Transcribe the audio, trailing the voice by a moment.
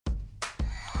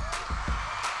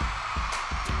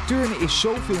Turnen is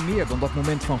zoveel meer dan dat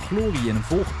moment van glorie in een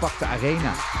volgepakte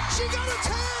arena.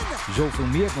 Zoveel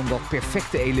meer dan dat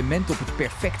perfecte element op het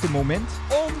perfecte moment.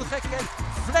 Ongekend,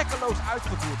 vlekkeloos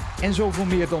uitgevoerd. En zoveel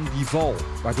meer dan die val,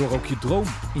 waardoor ook je droom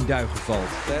in duigen valt.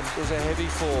 That is a heavy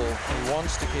fall. He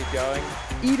wants to keep going.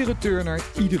 Iedere turner,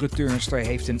 iedere turnster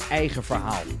heeft een eigen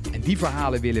verhaal. En die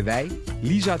verhalen willen wij,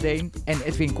 Lisa Deen en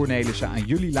Edwin Cornelissen aan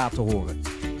jullie laten horen.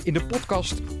 In de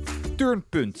podcast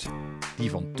Turnpunt, die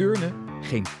van turnen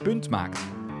geen punt maakt.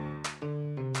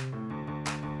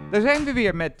 Daar zijn we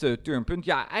weer met Turnpunt.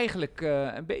 Ja, eigenlijk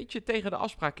een beetje tegen de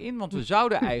afspraak in, want we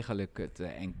zouden eigenlijk het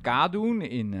NK doen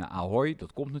in Ahoy.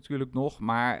 Dat komt natuurlijk nog,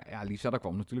 maar ja, Lisa, daar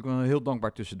kwam natuurlijk wel een heel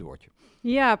dankbaar tussendoortje.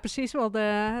 Ja, precies wel.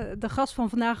 De gast van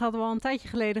vandaag hadden we al een tijdje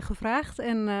geleden gevraagd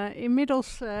en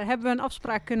inmiddels hebben we een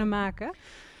afspraak kunnen maken.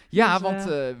 Ja, dus, want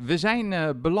we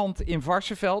zijn beland in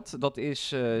Varsseveld. Dat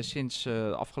is sinds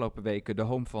de afgelopen weken de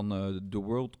home van de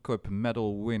World Cup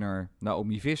medal winner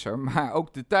Naomi Visser. Maar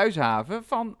ook de thuishaven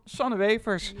van Sanne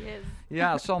Wevers. Yes.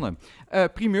 Ja, Sanne.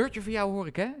 Primeurtje voor jou hoor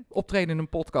ik, hè? Optreden in een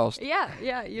podcast.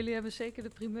 Ja, jullie hebben zeker de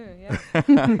primeur. Ja.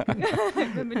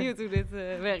 Ik ben benieuwd hoe dit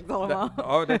werkt allemaal.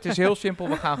 Het is heel simpel.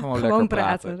 We gaan gewoon lekker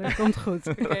praten. Dat komt goed.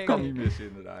 Dat kan niet missen,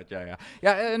 inderdaad.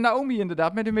 Ja, Naomi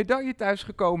inderdaad, met een medaille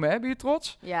thuisgekomen, hè? Ben je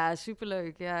trots? Ja,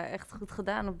 superleuk. Ja, echt goed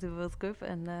gedaan op de World Cup.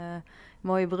 En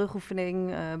mooie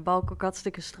brugoefening. Balk ook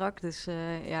hartstikke strak. Dus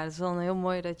ja, het is wel heel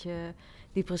mooi dat je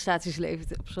die prestaties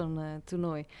levert op zo'n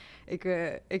toernooi.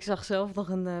 Ik zag zelf nog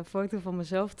een foto van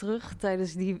mezelf terug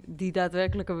tijdens die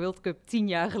daadwerkelijke World Cup 10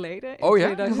 jaar geleden. In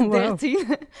 2013.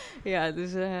 Wow. Ja,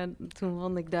 dus toen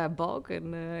won ik daar balk.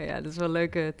 En ja, dat is wel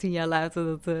leuk 10 jaar later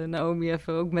dat Naomi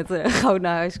even ook met goud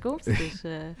naar huis komt. Dus,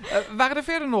 waren er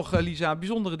verder nog, Lisa,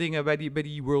 bijzondere dingen bij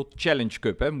die World Challenge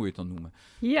Cup, hè, moet je het dan noemen?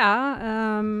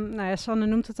 Ja, nou ja, Sanne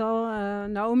noemt het al.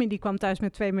 Naomi die kwam thuis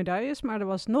met 2 medailles, maar er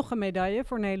was nog een medaille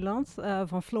voor Nederland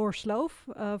van Floor Sloof.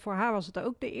 Voor haar was het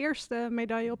ook de eerste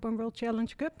medaille op een World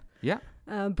Challenge Cup. Ja.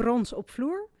 Brons op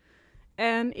vloer.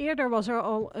 En eerder was er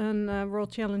al een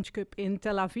World Challenge Cup in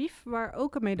Tel Aviv, waar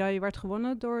ook een medaille werd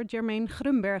gewonnen door Jermaine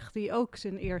Grunberg, die ook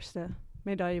zijn eerste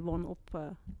medaille won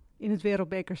in het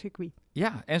wereldbekercircuit.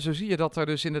 Ja, en zo zie je dat er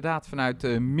dus inderdaad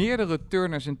vanuit meerdere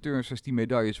turners en turnsters die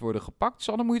medailles worden gepakt.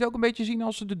 Sanne, moet je het ook een beetje zien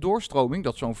als de doorstroming,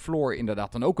 dat zo'n Floor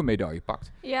inderdaad dan ook een medaille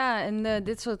pakt? Ja, en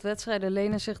dit soort wedstrijden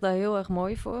lenen zich daar heel erg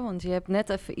mooi voor. Want je hebt net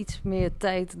even iets meer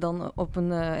tijd dan op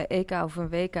een EK of een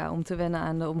WK om te wennen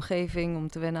aan de omgeving, om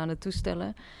te wennen aan de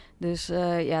toestellen. Dus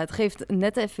ja, het geeft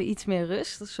net even iets meer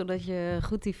rust, zodat je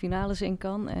goed die finales in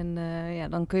kan. En ja,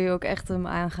 dan kun je ook echt hem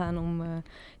aangaan om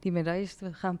die medailles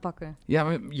te gaan pakken. Ja,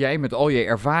 maar jij met al je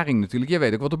ervaring natuurlijk, jij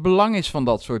weet ook wat het belang is van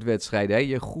dat soort wedstrijden. Hè?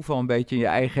 Je groef al een beetje in je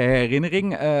eigen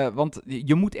herinnering. Want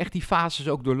je moet echt die fases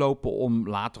ook doorlopen om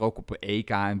later ook op EK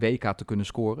en WK te kunnen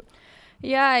scoren.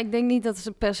 Ja, ik denk niet dat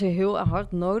ze per se heel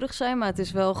hard nodig zijn, maar het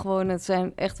is wel gewoon, het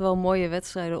zijn echt wel mooie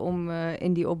wedstrijden om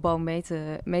in die opbouw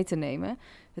mee te nemen.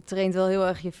 Het traint wel heel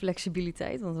erg je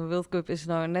flexibiliteit, want een World Cup is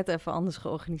nou net even anders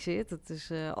georganiseerd. Het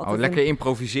is altijd lekker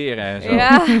improviseren en zo.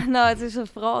 Ja, nou, het is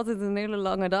vooral altijd een hele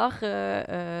lange dag.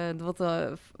 Het wordt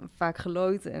vaak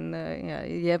gelooid en ja,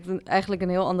 je hebt eigenlijk een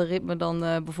heel ander ritme dan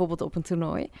bijvoorbeeld op een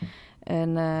toernooi.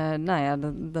 En nou ja,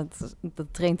 dat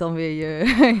traint dan weer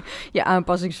je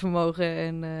aanpassingsvermogen.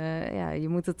 En ja, je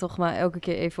moet het toch maar elke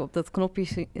keer even op dat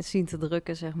knopje zien te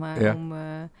drukken, zeg maar, ja. Om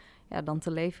dan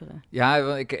te leveren.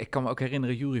 Ja, ik kan me ook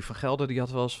herinneren, Jury van Gelder, die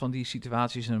had wel eens van die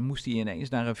situaties en dan moest hij ineens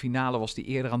naar een finale, was hij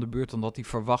eerder aan de beurt dan dat hij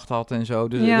verwacht had en zo.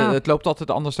 Dus ja. Het loopt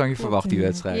altijd anders dan je verwacht, die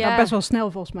wedstrijd. Ja, best wel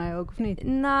snel volgens mij ook, of niet?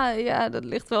 Nou ja, dat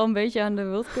ligt wel een beetje aan de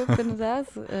World Cup inderdaad.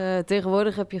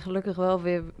 Tegenwoordig heb je gelukkig wel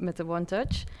weer met de One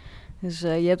Touch. Dus je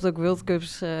hebt ook World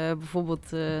Cups,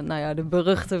 bijvoorbeeld, nou ja, de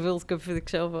beruchte World Cup vind ik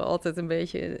zelf wel altijd een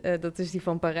beetje, dat is die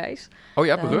van Parijs. Oh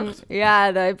ja, berucht?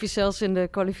 Ja, daar heb je zelfs in de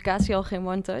kwalificatie al geen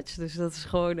one touch. Dus dat is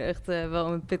gewoon echt wel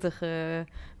een pittige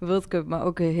World Cup, maar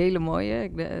ook een hele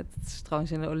mooie. Het is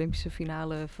trouwens in de Olympische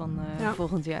finale van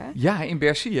volgend jaar. Ja, in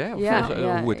Bercy, hè? Of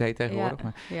hoe het heet tegenwoordig.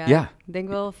 Ja, ik denk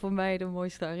wel voor mij de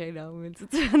mooiste arena om in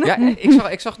te Ja,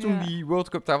 ik zag toen die World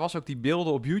Cup, daar was ook die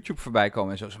beelden op YouTube voorbij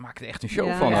komen en zo. Ze maakten echt een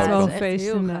show van. Ja, dat is echt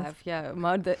heel gaaf. Ja,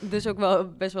 maar dus ook wel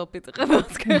best wel pittige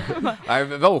World Cup.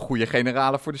 Maar wel een goede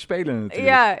generale voor de Spelen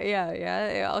natuurlijk.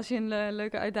 Ja, als je een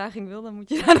leuke uitdaging wil, dan moet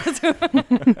je daar naartoe.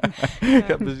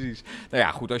 Ja, precies. Nou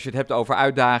ja, goed, als je het hebt over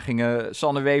uitdagingen.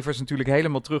 Sanne Wevers natuurlijk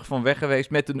helemaal terug van weg geweest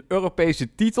met een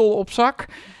Europese titel op zak.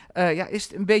 Is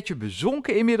het een beetje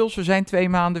bezonken inmiddels? We zijn 2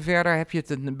 maanden verder. Heb je het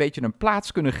een beetje een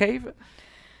plaats kunnen geven?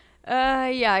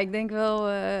 Ja, ik denk wel,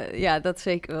 ja, dat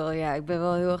zeker wel. Ja, ik ben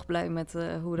wel heel erg blij met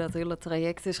hoe dat hele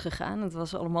traject is gegaan. Het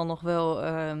was allemaal nog wel,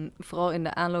 vooral in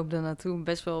de aanloop daarnaartoe,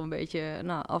 best wel een beetje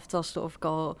aftasten of ik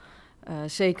al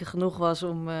zeker genoeg was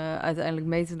om uiteindelijk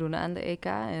mee te doen aan de EK.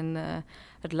 En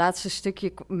het laatste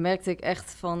stukje merkte ik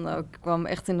echt van, ik kwam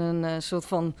echt in een soort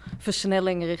van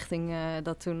versnelling richting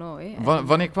dat toernooi.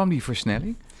 Wanneer kwam die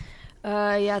versnelling?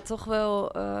 Ja, toch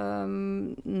wel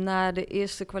na de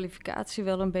eerste kwalificatie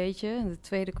wel een beetje. De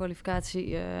tweede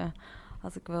kwalificatie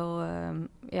had ik wel...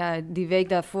 die week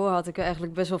daarvoor had ik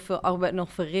eigenlijk best wel veel arbeid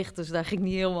nog verricht. Dus daar ging ik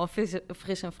niet helemaal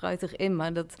fris en fruitig in.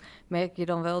 Maar dat merk je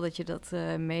dan wel dat je dat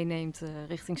meeneemt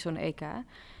richting zo'n EK.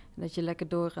 Dat je lekker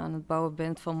door aan het bouwen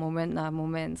bent van moment naar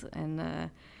moment. En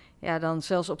dan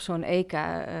zelfs op zo'n EK,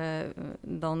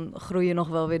 dan groei je nog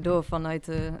wel weer door vanuit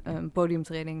een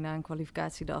podiumtraining naar een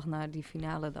kwalificatiedag, naar die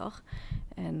finale dag.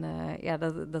 En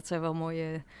dat zijn wel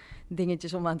mooie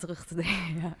dingetjes om aan terug te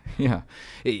denken. Ja.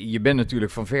 Je bent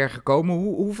natuurlijk van ver gekomen.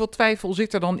 Hoeveel twijfel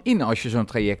zit er dan in als je zo'n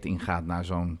traject ingaat naar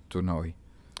zo'n toernooi?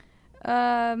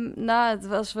 Het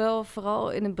was wel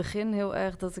vooral in het begin heel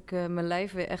erg dat ik mijn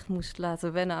lijf weer echt moest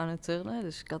laten wennen aan het turnen.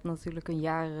 Dus ik had natuurlijk een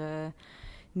jaar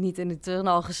niet in de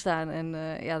turnen al gestaan. En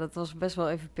dat was best wel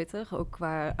even pittig. Ook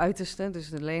qua uiterste, dus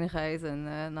de lenigheid en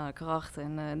kracht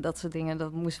en dat soort dingen.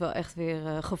 Dat moest wel echt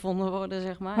weer gevonden worden,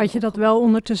 zeg maar. Had je dat wel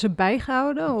ondertussen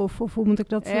bijgehouden? Of hoe moet ik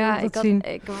dat, zien?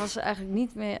 Ik was eigenlijk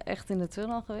niet meer echt in de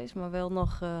turnen al geweest, maar wel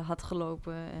nog hard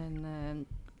gelopen en...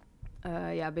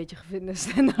 een beetje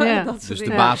gefitnessd en dat soort dus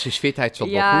dingen. De basisfitheid zat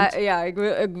wel goed? Ja, ik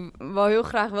wou heel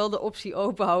graag wel de optie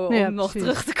open houden om nog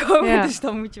terug te komen. Ja. Dus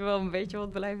dan moet je wel een beetje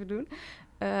wat blijven doen.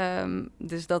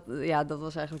 Dus dat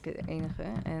was eigenlijk het enige.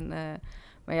 En,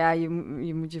 maar ja,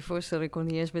 je moet je voorstellen, ik kon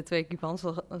niet eens met 2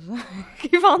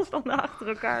 kiephandstanden achter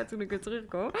elkaar toen ik weer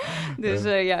terugkwam. Dus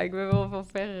ik ben wel van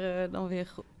ver dan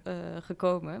weer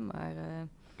gekomen, maar...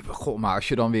 Goh, maar als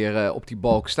je dan weer op die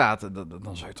balk staat,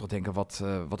 dan zou je toch denken,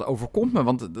 wat overkomt me?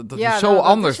 Want dat is zo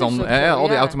anders dan al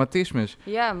die automatismes.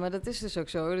 Ja, maar dat is dus ook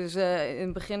zo. Dus in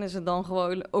het begin is het dan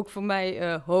gewoon, ook voor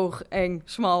mij, hoog, eng,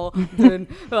 smal, dun.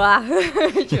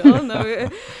 Weet je wel? Nou,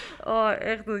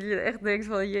 echt, dat je echt denkt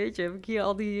van, jeetje, heb ik hier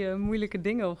al die moeilijke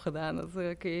dingen op gedaan? Dat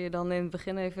kun je je dan in het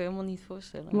begin even helemaal niet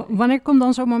voorstellen. Wanneer komt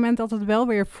dan zo'n moment dat het wel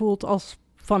weer voelt als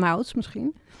vanouds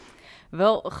misschien?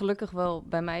 Wel, gelukkig wel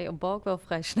bij mij op balk wel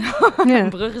vrij snel. Ja.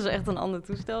 Brug is echt een ander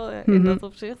toestel in dat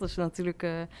opzicht. Dus natuurlijk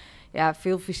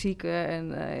veel fysiek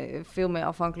en veel meer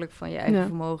afhankelijk van je eigen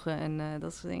vermogen en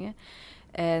dat soort dingen.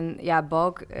 En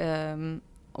balk,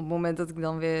 op het moment dat ik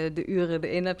dan weer de uren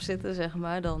erin heb zitten, zeg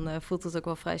maar, dan voelt het ook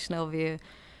wel vrij snel weer...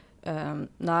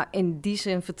 in die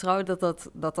zin vertrouwd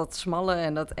dat smalle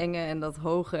en dat enge en dat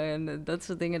hoge en dat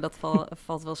soort dingen, dat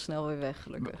valt wel snel weer weg,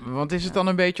 gelukkig. Want is het dan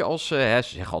een beetje als, ze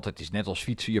zeggen altijd, het is net als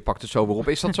fietsen, je pakt het zo weer op.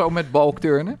 Is dat zo met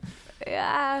balkturnen?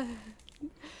 Ja,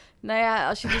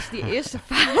 als je dus die eerste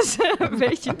fase een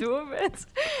beetje door bent,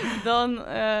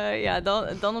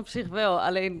 dan op zich wel.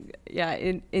 Alleen,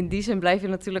 in die zin blijf je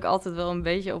natuurlijk altijd wel een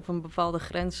beetje op een bepaalde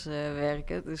grens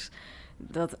werken, dus...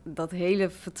 Dat hele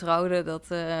vertrouwde,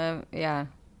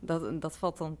 dat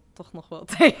valt dan toch nog wel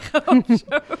tegen.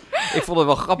 Ik vond het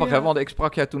wel grappig, hè, want ik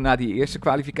sprak jou toen na die eerste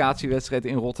kwalificatiewedstrijd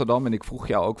in Rotterdam. En ik vroeg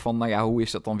jou ook van, hoe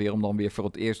is dat dan weer om dan weer voor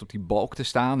het eerst op die balk te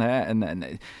staan? Hè?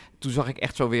 En toen zag ik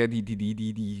echt zo weer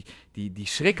die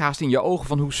schrikhaast in je ogen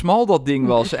van hoe smal dat ding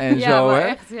was en zo. Maar hè?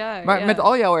 echt, maar met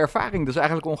al jouw ervaring, dat is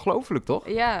eigenlijk ongelooflijk, toch?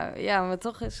 Ja, maar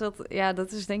toch is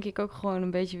dat is denk ik ook gewoon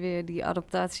een beetje weer die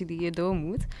adaptatie die je door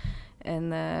moet.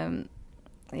 En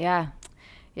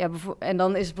en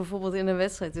dan is het bijvoorbeeld in een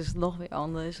wedstrijd is het nog weer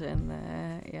anders. En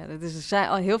er zijn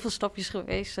al heel veel stapjes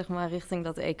geweest, zeg maar, richting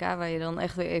dat EK, waar je dan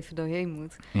echt weer even doorheen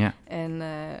moet. Ja. En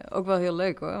ook wel heel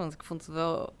leuk, hoor, want ik vond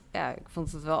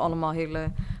het wel allemaal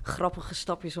hele grappige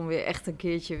stapjes om weer echt een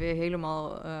keertje weer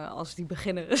helemaal als die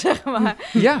beginner, zeg maar,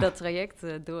 dat traject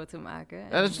door te maken.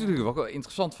 Ja, dat is natuurlijk ook wel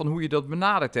interessant van hoe je dat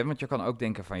benadert, hè? Want je kan ook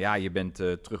denken van, je bent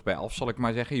terug bij af, zal ik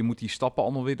maar zeggen. Je moet die stappen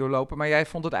allemaal weer doorlopen, maar jij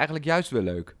vond het eigenlijk juist wel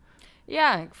leuk.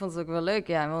 Ja, ik vond het ook wel leuk,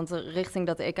 want richting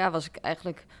dat EK was ik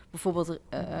eigenlijk bijvoorbeeld,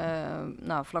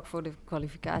 vlak voor de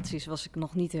kwalificaties was ik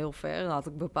nog niet heel ver. Dan had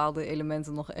ik bepaalde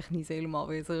elementen nog echt niet helemaal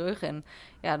weer terug. En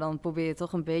dan probeer je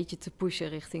toch een beetje te pushen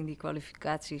richting die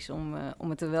kwalificaties om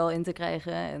het er wel in te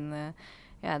krijgen.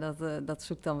 En dat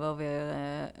zoekt dan wel weer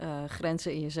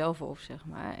grenzen in jezelf op, zeg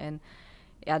maar. En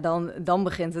dan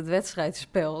begint het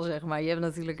wedstrijdspel, zeg maar. Je hebt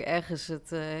natuurlijk ergens het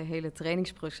hele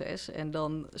trainingsproces en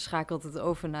dan schakelt het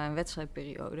over naar een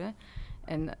wedstrijdperiode.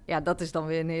 En dat is dan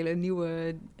weer een hele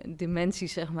nieuwe dimensie,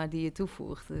 zeg maar, die je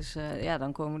toevoegt. Dus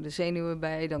dan komen de zenuwen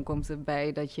bij. Dan komt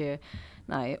erbij dat je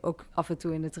ook af en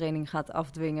toe in de training gaat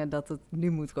afdwingen dat het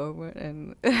nu moet komen.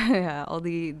 En al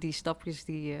die stapjes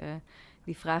die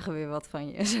vragen weer wat van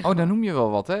je. Oh, dan noem je wel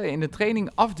wat, hè? In de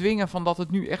training afdwingen van dat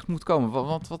het nu echt moet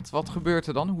komen. Wat gebeurt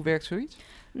er dan? Hoe werkt zoiets?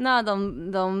 Nou,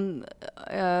 dan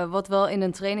wat wel in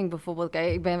een training bijvoorbeeld...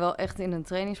 Kijk, ik ben wel echt in een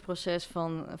trainingsproces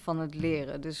van het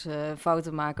leren. Dus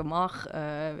fouten maken mag.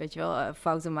 Weet je wel,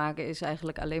 fouten maken is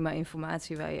eigenlijk alleen maar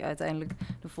informatie... waar je uiteindelijk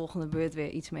de volgende beurt weer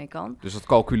iets mee kan. Dus dat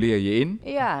calculeer je in?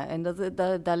 Ja, en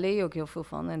daar leer je ook heel veel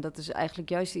van. En dat is eigenlijk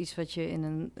juist iets wat je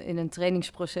in een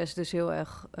trainingsproces dus heel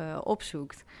erg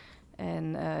opzoekt.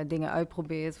 En dingen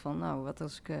uitprobeert van, wat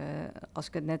als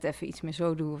ik het net even iets meer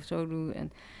zo doe of zo doe...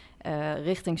 En,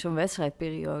 richting zo'n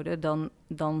wedstrijdperiode,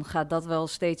 dan gaat dat wel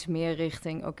steeds meer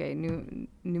richting... Oké,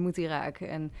 nu moet hij raken.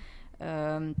 En,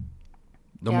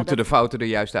 dan moeten de fouten er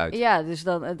juist uit. Ja, dus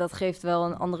dat geeft wel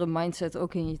een andere mindset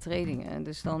ook in je trainingen.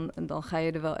 Dus dan ga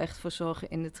je er wel echt voor zorgen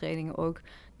in de trainingen ook...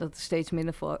 dat er steeds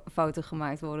minder fouten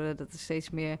gemaakt worden. Dat er steeds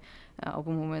meer op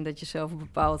het moment dat je zelf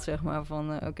bepaalt, zeg maar...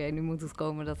 van oké, nu moet het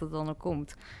komen, dat het dan ook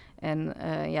komt... En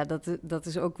dat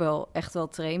is ook wel echt wel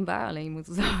trainbaar. Alleen je moet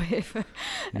het wel even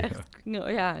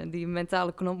die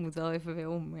mentale knop moet wel even weer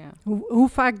om. Ja. Hoe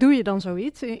vaak doe je dan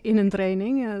zoiets in een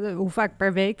training? Hoe vaak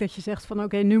per week dat je zegt van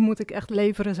oké, nu moet ik echt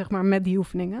leveren, zeg maar, met die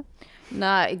oefeningen?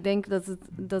 Nou, ik denk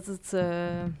dat het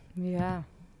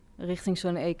richting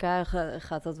zo'n EK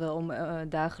gaat dat wel om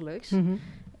dagelijks. Mm-hmm.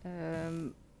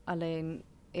 Alleen,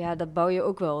 dat bouw je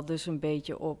ook wel dus een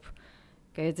beetje op.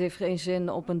 Kijk, het heeft geen zin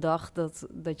op een dag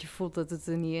dat je voelt dat het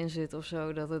er niet in zit of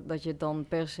zo. Dat je dan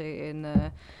per se in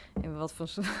wat voor...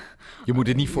 Je moet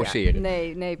het niet forceren.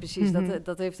 Nee, precies. Mm-hmm.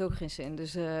 Dat heeft ook geen zin.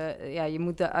 Dus je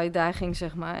moet de uitdaging,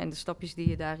 zeg maar, en de stapjes die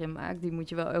je daarin maakt... die moet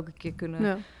je wel elke keer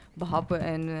kunnen behappen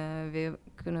en weer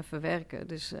kunnen verwerken.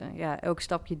 Dus elk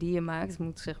stapje die je maakt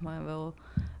moet, zeg maar, wel...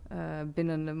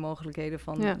 binnen de mogelijkheden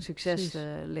van succes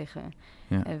liggen.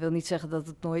 Ja. En wil niet zeggen dat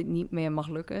het nooit niet meer mag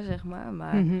lukken, zeg maar.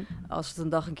 Maar als het een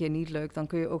dag een keer niet lukt... dan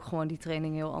kun je ook gewoon die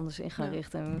training heel anders in gaan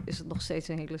richten. En is het nog steeds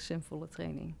een hele zinvolle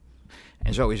training.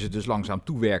 En zo is het dus langzaam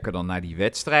toewerken dan naar die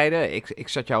wedstrijden. Ik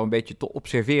zat jou een beetje te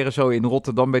observeren zo in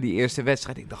Rotterdam bij die eerste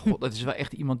wedstrijd. Ik dacht, god, dat is wel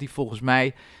echt iemand die volgens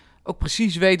mij... ook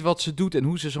precies weet wat ze doet en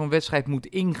hoe ze zo'n wedstrijd moet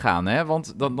ingaan. Hè?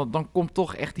 Want dan komt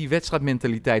toch echt die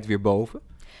wedstrijdmentaliteit weer boven.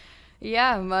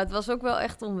 Ja, maar het was ook wel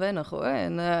echt onwennig, hoor.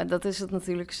 En dat is het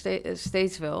natuurlijk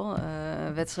steeds wel.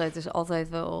 Wedstrijd is altijd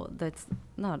wel...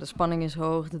 de spanning is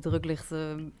hoog, de druk ligt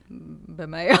bij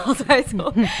mij altijd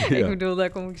op. Ja. Ik bedoel, daar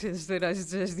kom ik sinds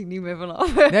 2016 niet meer van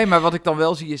af. Nee, maar wat ik dan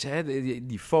wel zie is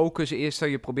die focus eerst.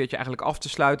 Je probeert je eigenlijk af te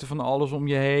sluiten van alles om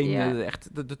je heen. Ja.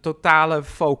 Echt de totale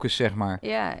focus, zeg maar.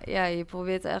 Ja, je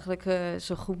probeert eigenlijk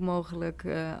zo goed mogelijk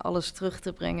alles terug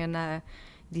te brengen naar...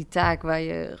 die taak waar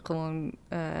je gewoon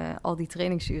al die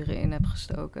trainingsuren in hebt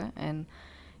gestoken. En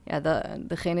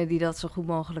degene die dat zo goed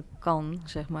mogelijk kan,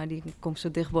 zeg maar... die komt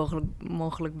zo dicht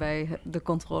mogelijk bij de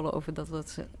controle over dat wat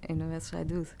ze in de wedstrijd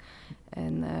doet.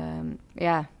 En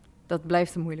dat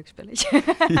blijft een moeilijk spelletje.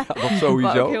 Ja, dat sowieso.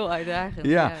 Maar ook heel uitdagend.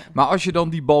 Ja. Maar als je dan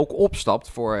die balk opstapt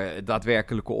voor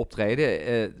daadwerkelijke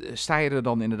optreden... sta je er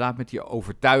dan inderdaad met die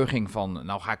overtuiging van...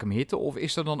 nou ga ik hem hitten, of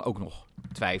is er dan ook nog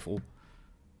twijfel?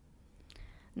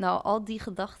 Nou, al die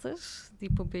gedachten,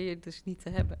 die probeer je dus niet te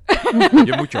hebben.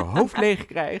 Je moet je hoofd leeg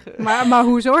krijgen. Maar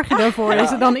hoe zorg je daarvoor?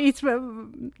 Is er dan iets wat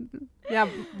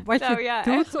je doet?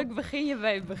 Eigenlijk begin je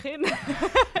bij het begin.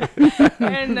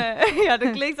 En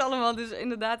dat klinkt allemaal dus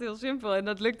inderdaad heel simpel. En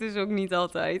dat lukt dus ook niet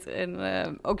altijd. En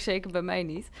ook zeker bij mij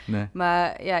niet. Nee.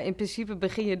 Maar in principe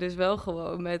begin je dus wel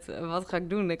gewoon met... wat ga ik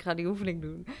doen? Ik ga die oefening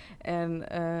doen. En...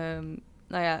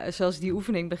 zelfs die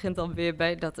oefening begint dan weer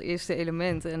bij dat eerste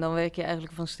element. En dan werk je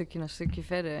eigenlijk van stukje naar stukje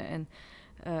verder. En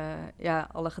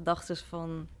alle gedachten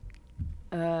van...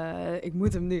 ik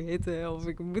moet hem nu hitten of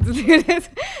ik moet het nu hitten.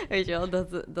 Weet je wel,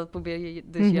 dat probeer je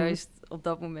dus juist op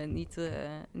dat moment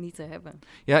niet te hebben.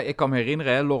 Ja, ik kan me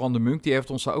herinneren, Laurent de Munk, die heeft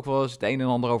ons daar ook wel eens het een en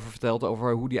ander over verteld,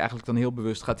 over hoe die eigenlijk dan heel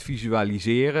bewust gaat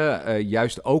visualiseren.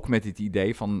 Juist ook met het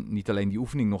idee van niet alleen die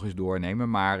oefening nog eens doornemen,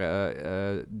 maar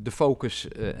de focus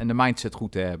en de mindset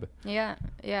goed te hebben.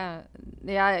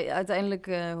 Ja, uiteindelijk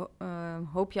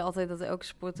hoop je altijd dat elke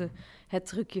sporter het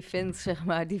trucje vindt, zeg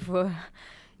maar, die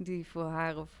die voor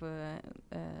haar of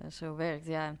zo werkt,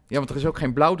 ja. Ja, want er is ook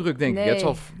geen blauwdruk, denk ik. Het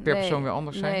zal per persoon weer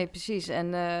anders zijn. Nee, precies.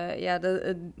 En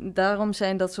daarom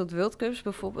zijn dat soort World Cups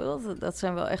bijvoorbeeld, dat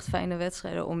zijn wel echt fijne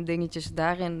wedstrijden om dingetjes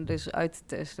daarin dus uit te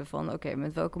testen. Van oké,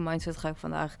 met welke mindset ga ik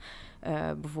vandaag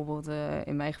bijvoorbeeld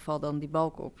in mijn geval dan die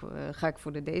balk op. Ga ik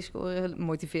voor de D scoren?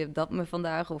 Motiveert dat me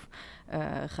vandaag? Of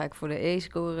ga ik voor de E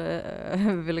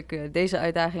scoren? Wil ik deze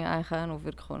uitdaging aangaan? Of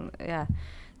wil ik gewoon, ja.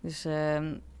 Dus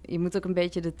je moet ook een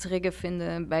beetje de trigger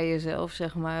vinden bij jezelf,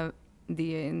 zeg maar,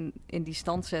 die je in die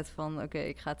stand zet van oké,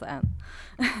 ik ga het aan.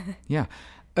 Ja,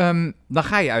 dan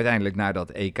ga je uiteindelijk naar dat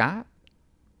EK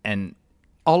en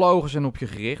alle ogen zijn op je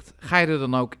gericht. Ga je er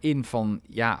dan ook in van,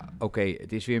 ja, oké,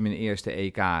 het is weer mijn eerste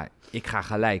EK, ik ga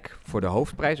gelijk voor de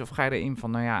hoofdprijs? Of ga je erin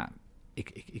van, nou ja,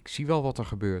 ik zie wel wat er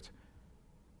gebeurt?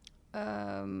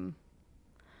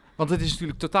 Want het is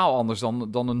natuurlijk totaal anders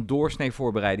dan een doorsnee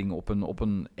voorbereiding op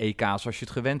een EK zoals je het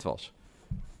gewend was.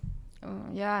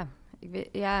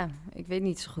 Ik weet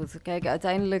niet zo goed. Kijk,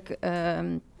 uiteindelijk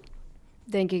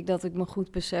denk ik dat ik me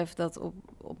goed besef dat op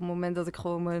het moment dat ik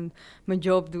gewoon mijn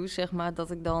job doe, zeg maar,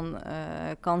 dat ik dan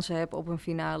kansen heb op een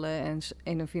finale en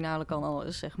in een finale kan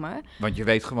alles, zeg maar. Want je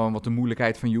weet gewoon wat de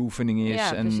moeilijkheid van je oefening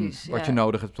is en precies, wat je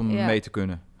nodig hebt om mee te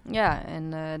kunnen. Ja,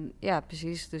 en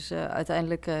precies. Dus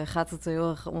uiteindelijk gaat het er heel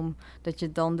erg om dat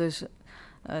je dan dus,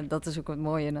 dat is ook het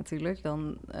mooie natuurlijk,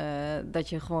 dan dat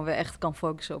je gewoon weer echt kan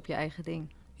focussen op je eigen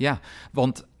ding. Ja,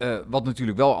 want wat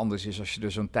natuurlijk wel anders is als je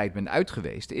er zo'n tijd bent uit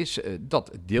geweest, is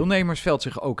dat het deelnemersveld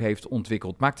zich ook heeft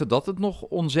ontwikkeld. Maakte dat het nog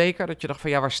onzeker? Dat je dacht van,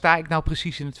 ja, waar sta ik nou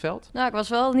precies in het veld? Nou, ik was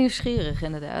wel nieuwsgierig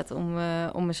inderdaad,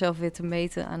 om mezelf weer te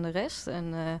meten aan de rest.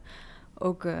 En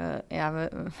ook,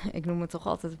 ik noem het toch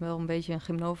altijd wel een beetje een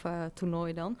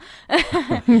Gymnova-toernooi dan.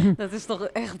 Dat is toch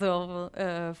echt wel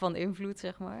van invloed,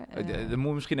 zeg maar. Dat moet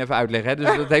je misschien even uitleggen. Hè?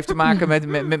 Dus dat heeft te maken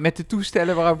met de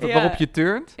toestellen waarop je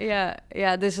turnt?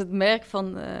 Ja, dus het merk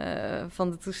van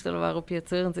de toestellen waarop je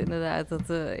turnt, inderdaad,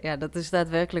 dat is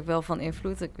daadwerkelijk wel van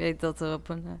invloed. Ik weet dat er op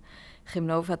een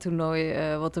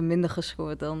Gymnova-toernooi wordt er minder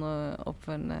gescoord dan op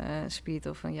een Speed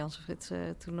of een Janssen-Frits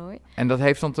toernooi. En dat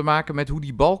heeft dan te maken met hoe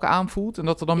die balk aanvoelt en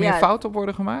dat er dan meer fouten op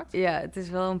worden gemaakt? Ja, het is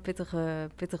wel een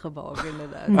pittige balk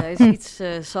inderdaad. Hij is iets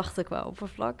zachter qua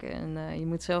oppervlak en je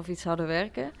moet zelf iets harder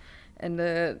werken. En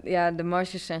de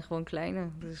marges zijn gewoon kleiner.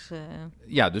 Dus,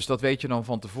 Ja, dus dat weet je dan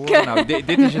van tevoren. Nou,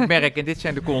 dit is het merk en dit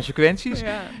zijn de consequenties.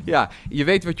 Ja, je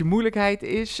weet wat je moeilijkheid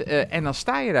is. En dan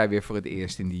sta je daar weer voor het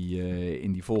eerst in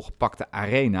die volgepakte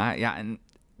arena. Ja, en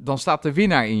dan staat de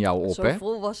winnaar in jou op, zo hè? Zo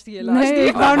vol was die helaas niet.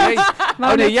 Ik wou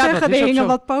zeggen, er hingen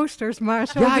wat posters, maar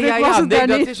zo druk was het daar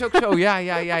niet. Dat is ook zo.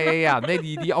 Ja. Nee,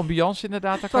 die ambiance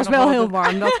inderdaad. Het was wel heel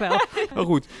warm, dat wel. Maar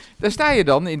goed, daar sta je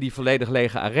dan in die volledig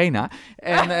lege arena.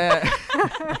 En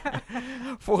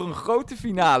voor een grote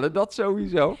finale, dat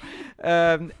sowieso.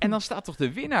 En dan staat toch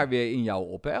de winnaar weer in jou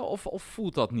op, hè? Of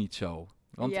voelt dat niet zo?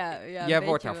 Want jij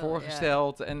wordt daar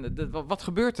voorgesteld. Ja. En wat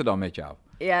gebeurt er dan met jou?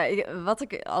 Ja, wat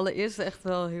ik allereerst echt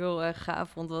wel heel erg gaaf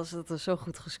vond, was dat er zo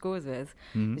goed gescoord werd.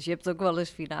 Mm-hmm. Dus je hebt ook wel eens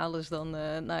finales, dan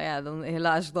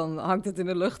helaas dan hangt het in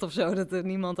de lucht of zo, dat er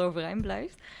niemand overeind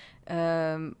blijft.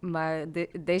 Maar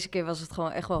deze keer was het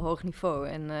gewoon echt wel hoog niveau.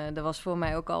 En er was voor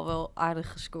mij ook al wel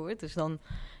aardig gescoord. Dus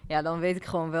dan weet ik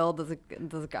gewoon wel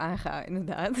dat ik aanga,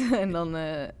 inderdaad. En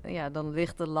dan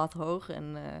ligt de lat hoog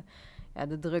en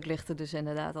de druk ligt er dus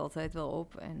inderdaad altijd wel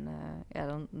op.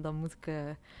 En dan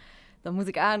moet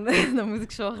ik aan. Dan moet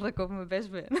ik zorgen dat ik op mijn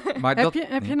best ben. Maar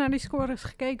heb je naar die scores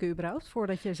gekeken überhaupt,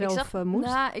 voordat je zelf moest?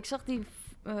 Nou, ik zag die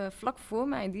vlak voor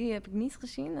mij, die heb ik niet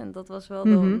gezien. En dat was wel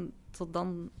tot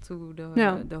dan toe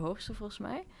de hoogste volgens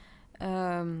mij.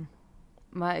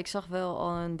 Maar ik zag wel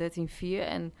al een 13-4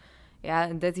 en ja,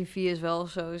 een 13-4 is wel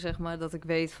zo, zeg maar, dat ik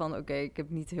weet van, oké, ik heb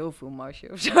niet heel veel marge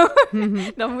of zo.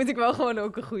 Dan moet ik wel gewoon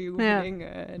ook een goede oefening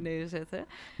neerzetten.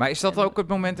 Maar is dat ook het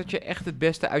moment dat je echt het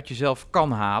beste uit jezelf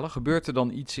kan halen? Gebeurt er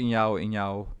dan iets in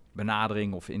jouw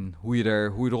benadering of in hoe je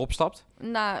erop stapt?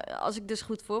 Nou, als ik dus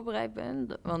goed voorbereid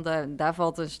ben, want daar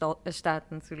valt staat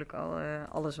natuurlijk al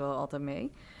alles wel altijd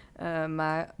mee.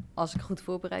 Maar als ik goed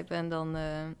voorbereid ben,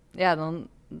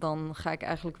 dan ga ik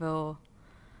eigenlijk wel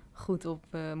goed op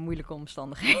moeilijke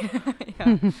omstandigheden.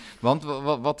 Ja. Want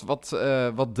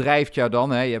wat drijft jou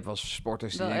dan? Hè? Je hebt wel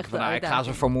sporters die denken van, ik ga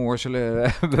ze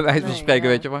vermorzelen, bij wijze van spreken,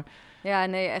 weet je maar. Ja,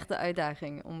 nee, echt de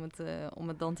uitdaging om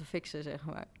het dan te fixen, zeg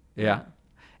maar. Ja.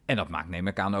 En dat maakt, neem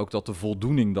ik aan, ook dat de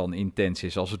voldoening dan intens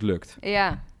is als het lukt.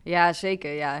 Ja,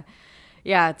 zeker, ja.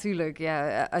 Ja, tuurlijk.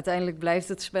 Ja. Uiteindelijk blijft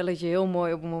het spelletje heel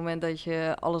mooi op het moment dat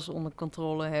je alles onder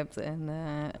controle hebt. En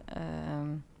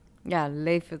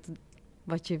levert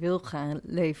wat je wil gaan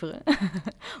leveren.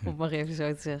 Om maar even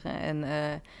zo te zeggen. En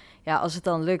als het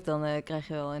dan lukt, dan krijg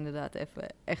je wel inderdaad even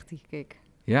echt die kick.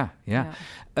 Ja.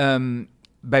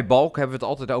 Bij balk hebben we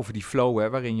het altijd over die flow, hè,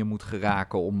 waarin je moet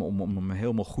geraken om hem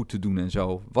helemaal goed te doen en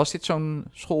zo. Was dit zo'n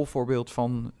schoolvoorbeeld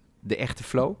van de echte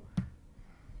flow?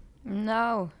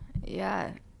 Nou,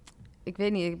 ja, ik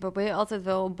weet niet. Ik probeer altijd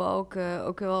wel op balk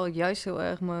ook wel juist heel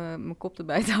erg mijn kop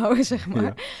erbij te houden, zeg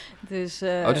maar.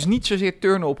 Ja. Dus niet zozeer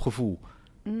turnen op gevoel?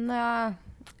 Nou,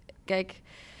 kijk,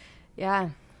 ja,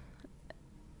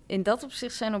 in dat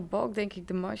opzicht zijn op balk denk ik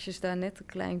de marges daar net te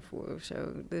klein voor of zo.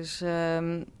 Dus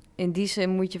in die zin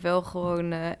moet je wel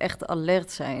gewoon echt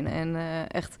alert zijn en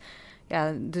echt...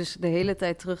 Ja, dus de hele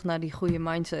tijd terug naar die goede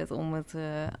mindset om het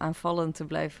aanvallend te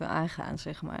blijven aangaan,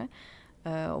 zeg maar.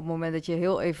 Op het moment dat je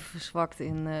heel even verzwakt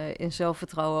in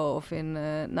zelfvertrouwen of in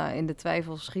de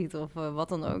twijfel schiet of wat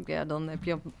dan ook, ja, dan heb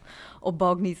je op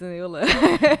balk niet een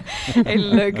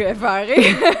hele leuke ervaring,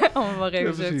 om het maar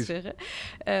even zo te zeggen.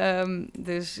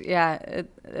 Dus ja,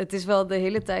 het is wel de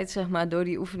hele tijd, zeg maar, door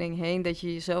die oefening heen dat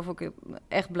je jezelf ook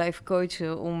echt blijft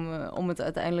coachen om het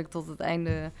uiteindelijk tot het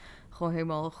einde gewoon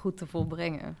helemaal goed te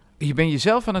volbrengen. Je bent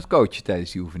jezelf aan het coachen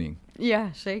tijdens die oefening? Ja,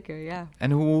 zeker, ja.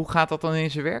 En hoe gaat dat dan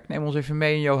in zijn werk? Neem ons even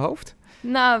mee in jouw hoofd.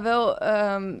 Nou, wel,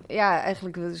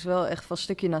 eigenlijk dus wel echt van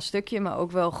stukje naar stukje, maar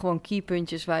ook wel gewoon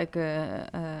keypuntjes waar ik,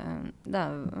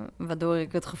 waardoor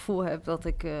ik het gevoel heb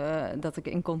dat ik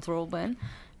in control ben.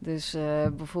 Dus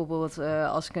bijvoorbeeld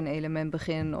als ik een element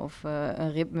begin of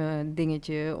een ritme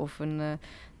dingetje of een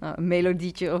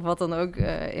melodietje of wat dan ook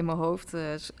in mijn hoofd,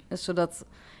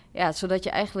 zodat je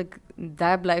eigenlijk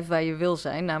daar blijft waar je wil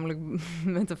zijn, namelijk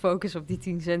met de focus op die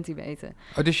 10 centimeter.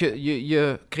 Oh, dus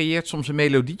je creëert soms een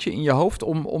melodietje in je hoofd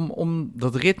om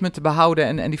dat ritme te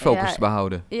behouden en die focus te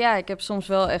behouden? Ja, ik heb soms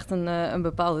wel echt een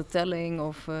bepaalde telling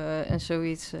of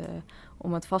zoiets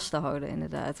om het vast te houden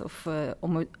inderdaad. Of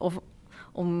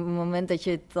om het moment dat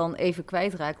je het dan even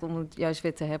kwijtraakt, om het juist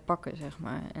weer te herpakken, zeg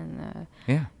maar.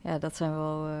 En dat zijn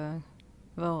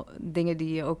wel dingen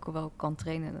die je ook wel kan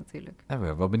trainen natuurlijk. Ik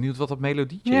ben wel benieuwd wat dat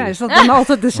melodietje is. Ja, is dat dan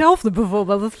altijd dezelfde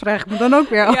bijvoorbeeld? Dat vraag ik me dan ook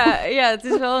weer af. Ja, het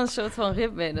is wel een soort van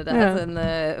ritme inderdaad. Ja.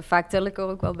 En vaak tel ik er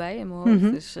ook wel bij in mijn hoofd.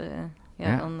 Mm-hmm. Dus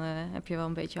dan heb je wel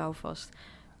een beetje houvast.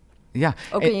 Ja.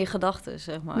 Ook in je gedachten,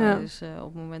 zeg maar. Ja. Dus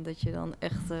op het moment dat je dan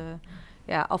echt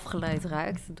afgeleid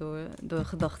raakt door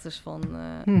gedachten van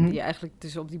die je eigenlijk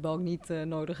dus op die balk niet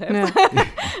nodig hebt.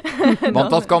 Ja. Want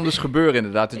dat kan dus gebeuren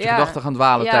inderdaad, dat je gedachten gaan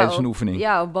dwalen tijdens een oefening.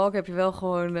 Ja, op balk heb je wel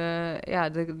gewoon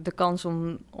de kans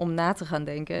om na te gaan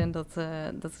denken. En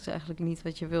dat is eigenlijk niet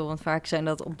wat je wil. Want vaak zijn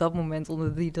dat op dat moment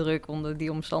onder die druk, onder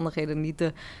die omstandigheden niet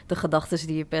de gedachten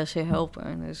die je per se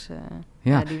helpen. Dus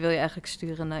die wil je eigenlijk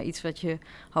sturen naar iets wat je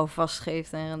houvast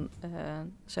geeft en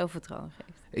zelfvertrouwen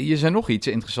geeft. Je zei nog iets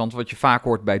interessants wat je vaak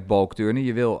hoort bij het balkturnen.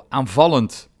 Je wil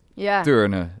aanvallend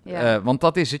turnen. Ja. Want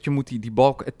dat is het. Je moet die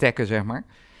balk attacken, zeg maar.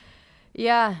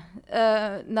 Ja,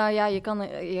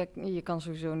 je kan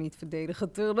sowieso niet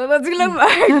verdedigen turnen natuurlijk.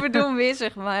 Maar ik bedoel meer,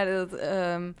 zeg maar.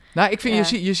 Ik vind,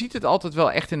 je ziet het altijd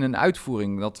wel echt in een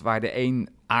uitvoering. Dat waar de een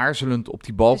aarzelend op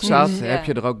die balk staat, heb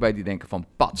je er ook bij die denken van,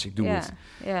 pats, ik doe het.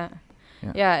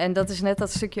 Ja, en dat is net dat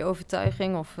stukje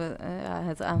overtuiging of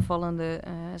het aanvallende,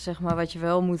 zeg maar, wat je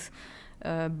wel moet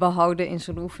behouden in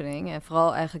zo'n oefening. En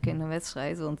vooral eigenlijk in een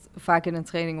wedstrijd. Want vaak in een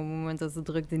training, op het moment dat de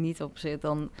druk er niet op zit,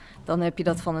 dan heb je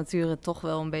dat van nature toch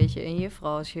wel een beetje in je.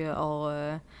 Vooral als je al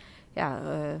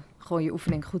gewoon je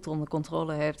oefening goed onder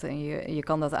controle hebt en je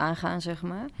kan dat aangaan, zeg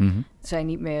maar. Mm-hmm. Het zijn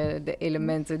niet meer de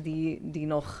elementen die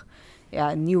nog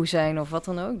nieuw zijn of wat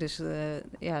dan ook. Dus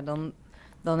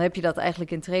dan heb je dat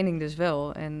eigenlijk in training dus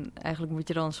wel. En eigenlijk moet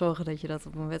je dan zorgen dat je dat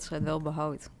op een wedstrijd wel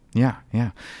behoudt. Ja.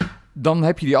 Dan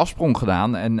heb je die afsprong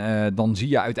gedaan en dan zie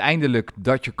je uiteindelijk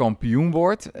dat je kampioen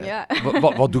wordt. Ja.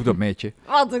 Wat doet dat met je?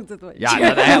 Wat doet het met je?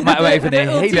 Ja, maar even een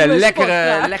hele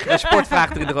lekkere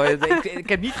sportvraag erin gooien. Ik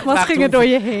heb niet gevraagd wat ging er door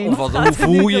je heen? Hoe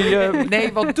voel je je?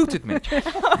 Nee, wat doet het met je?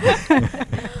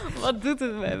 Wat doet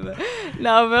het met me?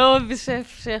 Nou, wel het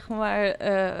besef, zeg maar.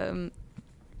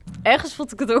 Ergens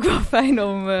vond ik het ook wel fijn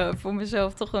om voor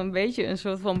mezelf toch een beetje een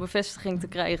soort van bevestiging te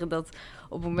krijgen dat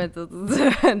op het moment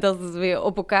dat het weer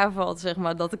op elkaar valt, zeg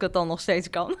maar, dat ik het dan nog steeds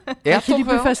kan. Ja, heb je die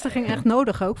bevestiging echt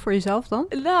nodig ook voor jezelf dan?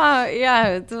 Nou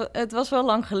ja, het was wel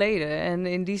lang geleden. En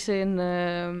in die zin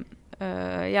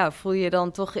voel je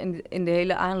dan toch in de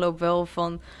hele aanloop wel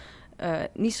van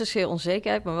niet zozeer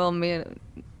onzekerheid, maar wel meer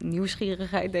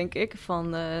nieuwsgierigheid, denk ik.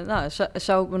 Van,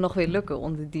 zou het me nog weer lukken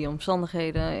onder die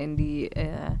omstandigheden? In die,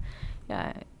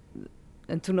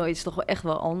 een toernooi is toch wel echt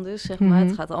wel anders, zeg maar. Mm-hmm.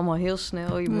 Het gaat allemaal heel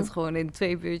snel. Je moet gewoon in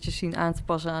 2 uurtjes zien aan te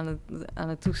passen aan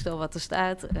het toestel wat er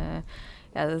staat.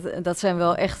 dat zijn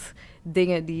wel echt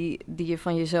dingen die je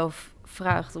van jezelf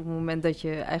vraagt op het moment dat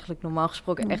je eigenlijk normaal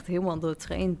gesproken echt helemaal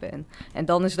doortraind bent. En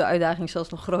dan is de uitdaging zelfs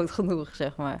nog groot genoeg,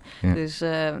 zeg maar. Ja. Dus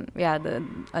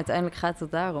uiteindelijk gaat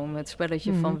het daarom. Het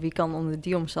spelletje van wie kan onder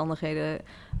die omstandigheden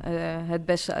het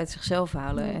beste uit zichzelf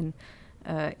halen. En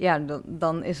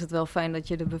dan is het wel fijn dat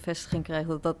je de bevestiging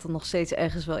krijgt dat er nog steeds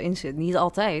ergens wel in zit. Niet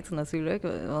altijd natuurlijk,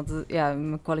 want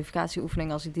mijn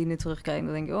kwalificatieoefening, als ik die nu terugkijk,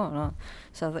 dan denk ik, nou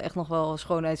staat er echt nog wel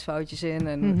schoonheidsfoutjes in.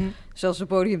 En zelfs de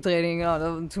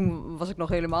podiumtraining, toen was ik nog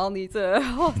helemaal niet,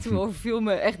 toen overviel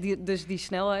me echt die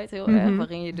snelheid heel erg,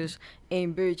 waarin je dus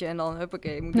 1 beurtje en dan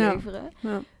huppakee moet leveren.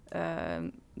 Ja.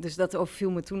 Dus dat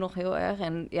overviel me toen nog heel erg.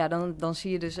 En dan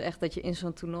zie je dus echt dat je in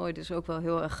zo'n toernooi dus ook wel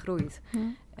heel erg groeit.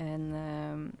 En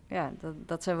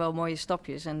dat zijn wel mooie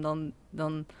stapjes. En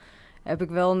dan heb ik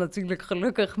wel natuurlijk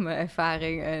gelukkig mijn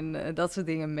ervaring en dat soort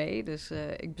dingen mee. Dus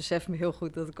ik besef me heel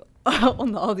goed dat ik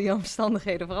onder al die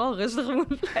omstandigheden vooral rustig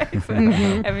moet blijven.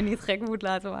 En me niet gek moet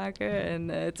laten maken.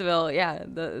 En terwijl,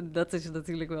 dat is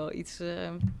natuurlijk wel iets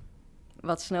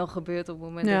wat snel gebeurt op het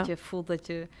moment dat je voelt dat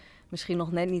je misschien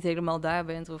nog net niet helemaal daar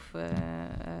bent of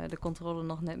de controle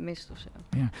nog net mist of zo.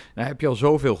 Ja. Nou heb je al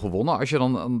zoveel gewonnen. Als je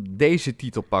dan deze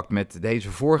titel pakt met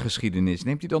deze voorgeschiedenis,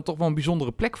 neemt die dan toch wel een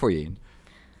bijzondere plek voor je in?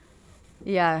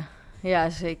 Ja,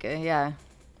 zeker, ja.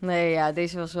 Nee,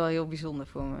 deze was wel heel bijzonder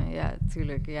voor me. Ja,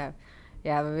 tuurlijk, ja.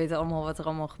 Ja, we weten allemaal wat er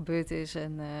allemaal gebeurd is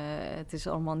en het is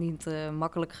allemaal niet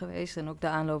makkelijk geweest. En ook de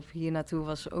aanloop hier naartoe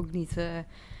was ook niet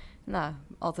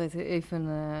altijd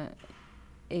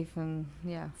even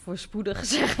voorspoedig,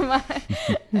 zeg maar.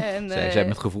 En, zij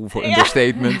met gevoel voor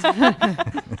understatement.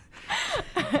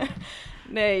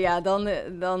 Nee,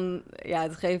 dan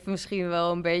het geeft misschien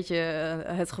wel een beetje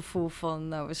het gevoel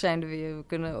van, we zijn er weer, we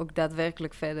kunnen ook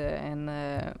daadwerkelijk verder. En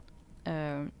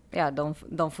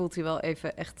dan voelt hij wel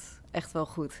even echt wel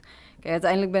goed. Kijk,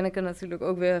 uiteindelijk ben ik er natuurlijk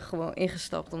ook weer gewoon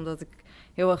ingestapt, omdat ik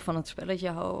heel erg van het spelletje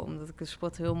hou, omdat ik de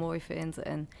sport heel mooi vind.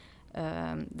 En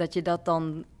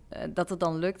dat het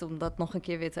dan lukt om dat nog een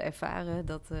keer weer te ervaren,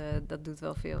 dat doet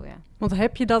wel veel, ja. Want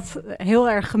heb je dat heel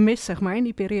erg gemist, zeg maar, in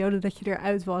die periode dat je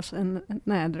eruit was en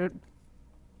er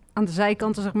aan de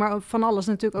zijkanten, zeg maar, van alles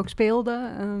natuurlijk ook speelde?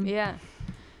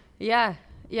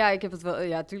 Ja, ik heb het wel,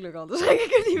 ja, tuurlijk, anders ging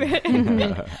ik er niet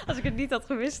meer. Als ik het niet had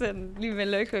gewist en niet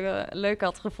meer leuk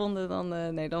had gevonden,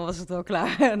 dan was het wel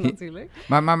klaar, natuurlijk.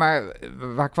 Maar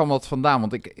waar kwam dat vandaan?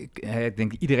 Want ik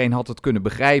denk, iedereen had het kunnen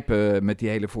begrijpen met die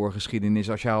hele voorgeschiedenis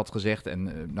als jij had gezegd.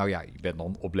 En je bent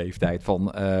dan op leeftijd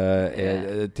van,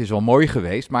 het is wel mooi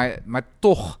geweest, maar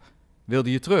toch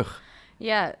wilde je terug.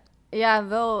 Ja,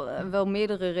 wel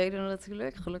meerdere redenen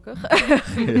natuurlijk, gelukkig.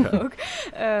 Ook.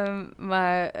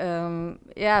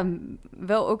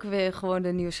 Wel ook weer gewoon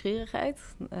de nieuwsgierigheid.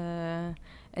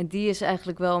 En die is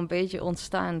eigenlijk wel een beetje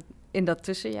ontstaan in dat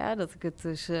tussenjaar. Dat ik het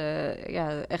dus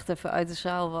echt even uit de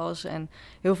zaal was en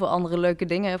heel veel andere leuke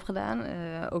dingen heb gedaan.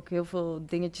 Ook heel veel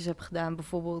dingetjes heb gedaan,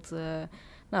 bijvoorbeeld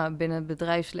binnen het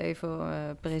bedrijfsleven,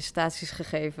 presentaties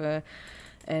gegeven.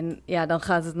 En dan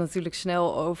gaat het natuurlijk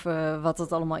snel over wat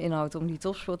het allemaal inhoudt om die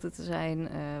topsporter te zijn,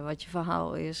 wat je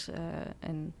verhaal is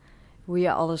en hoe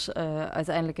je alles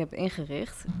uiteindelijk hebt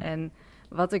ingericht. En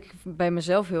wat ik bij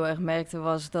mezelf heel erg merkte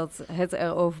was dat het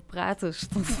erover praten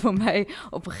stond voor mij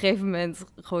op een gegeven moment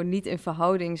gewoon niet in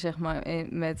verhouding, zeg maar,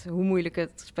 met hoe moeilijk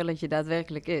het spelletje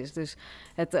daadwerkelijk is. Dus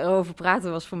het erover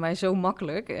praten was voor mij zo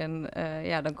makkelijk. En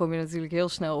dan kom je natuurlijk heel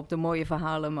snel op de mooie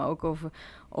verhalen, maar ook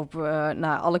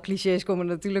alle clichés komen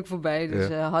natuurlijk voorbij. Dus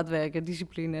hard werken,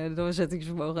 discipline,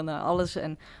 doorzettingsvermogen, alles.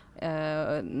 En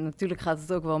natuurlijk gaat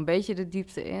het ook wel een beetje de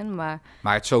diepte in, maar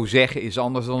het zo zeggen is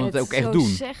anders dan het ook echt doen.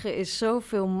 Het zeggen is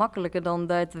zoveel makkelijker dan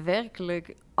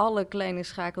daadwerkelijk alle kleine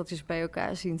schakeltjes bij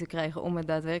elkaar zien te krijgen om het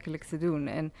daadwerkelijk te doen.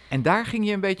 En daar ging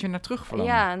je een beetje naar terug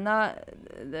verlangen? Ja,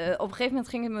 op een gegeven moment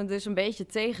ging het me dus een beetje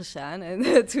tegenstaan.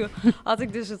 En toen had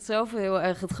ik dus heel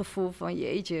erg het gevoel van,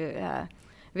 jeetje,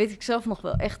 weet ik zelf nog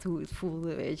wel echt hoe het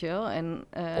voelde, weet je wel. En,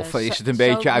 of is het een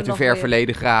beetje uit een ver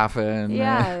verleden graven?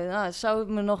 En, zou het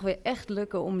me nog weer echt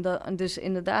lukken om dus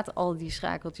inderdaad al die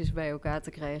schakeltjes bij elkaar te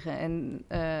krijgen. En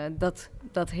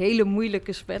dat hele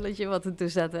moeilijke spelletje, wat het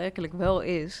dus daadwerkelijk wel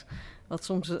is, wat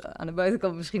soms aan de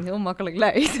buitenkant misschien heel makkelijk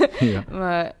lijkt. Ja.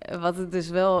 Maar wat het dus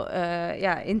wel,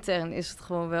 intern is het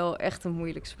gewoon wel echt een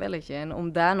moeilijk spelletje. En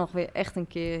om daar nog weer echt een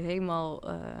keer helemaal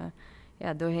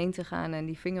doorheen te gaan en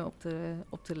die vinger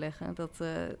op te leggen,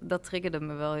 dat triggerde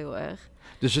me wel heel erg.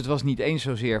 Dus het was niet eens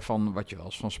zozeer van wat je wel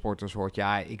eens van sporters hoort,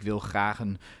 ik wil graag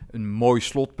een mooi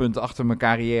slotpunt achter mijn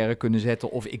carrière kunnen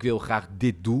zetten, of ik wil graag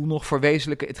dit doel nog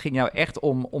verwezenlijken. Het ging jou echt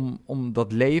om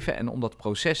dat leven en om dat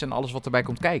proces en alles wat erbij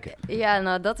komt kijken.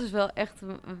 Ja, dat is wel echt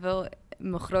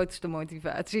mijn grootste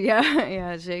motivatie.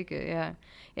 Ja, zeker, ja.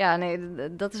 Ja, nee,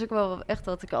 dat is ook wel echt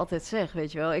wat ik altijd zeg,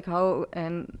 weet je wel. Ik hou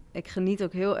en ik geniet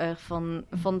ook heel erg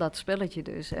van dat spelletje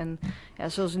dus. En ja,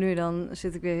 zoals nu, dan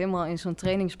zit ik weer helemaal in zo'n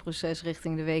trainingsproces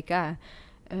richting de WK.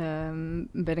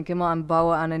 Ben ik helemaal aan het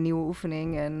bouwen aan een nieuwe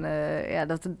oefening. En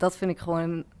dat vind ik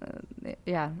gewoon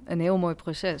een heel mooi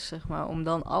proces, zeg maar. Om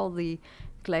dan al die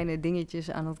kleine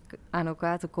dingetjes aan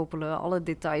elkaar te koppelen, alle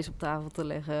details op tafel te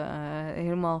leggen.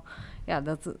 Helemaal,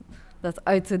 dat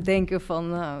uit te denken van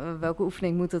welke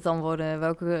oefening moet het dan worden,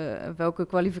 welke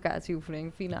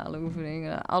kwalificatieoefening, finale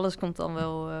oefening. Alles komt dan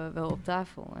wel op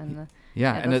tafel. En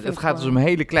het gaat dus om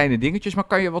hele kleine dingetjes, maar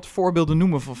kan je wat voorbeelden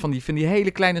noemen van die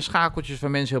hele kleine schakeltjes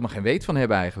waar mensen helemaal geen weet van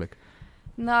hebben eigenlijk?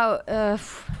 Nou,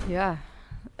 ja...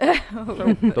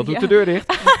 Dat doet de deur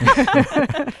dicht.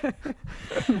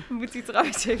 Moet hij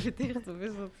trouwens even dicht of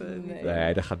is dat...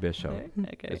 Nee, dat gaat best zo.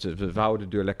 Nee? Okay. We houden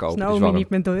de deur lekker open. Als Naomi niet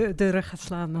met de deuren gaat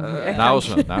slaan. Dan nou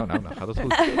gaat het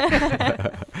goed.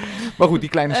 Maar goed, die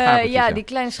kleine schakeltjes. Die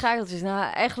kleine schakeltjes.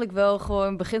 Nou, eigenlijk wel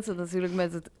gewoon begint het natuurlijk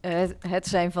met het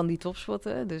zijn van die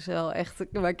topspotten. Dus wel echt...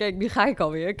 Maar kijk, nu ga ik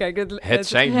alweer. Kijk, het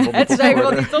zijn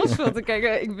van die topspotten.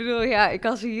 Kijk, ik bedoel, ik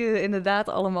kan ze hier inderdaad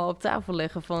allemaal op tafel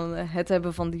leggen van het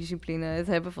hebben van discipline, het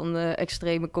hebben van de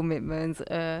extreme commitment.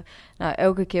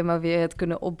 Elke keer maar weer het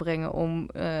kunnen opbrengen om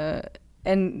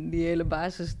en die hele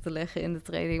basis te leggen in de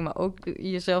training, maar ook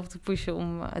jezelf te pushen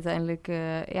om uiteindelijk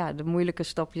de moeilijke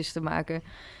stapjes te maken.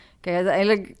 Kijk,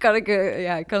 uiteindelijk kan ik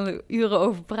kan er uren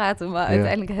over praten, maar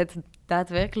uiteindelijk het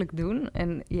daadwerkelijk doen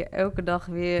en je elke dag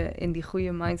weer in die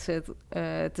goede mindset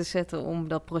te zetten om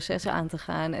dat proces aan te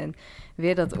gaan en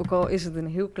weer dat, ook al is het een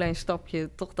heel klein stapje,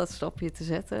 toch dat stapje te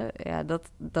zetten. Ja,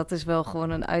 dat is wel gewoon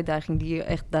een uitdaging die je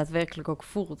echt daadwerkelijk ook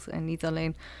voelt en niet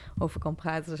alleen over kan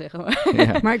praten, zeg maar.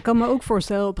 Ja. Maar ik kan me ook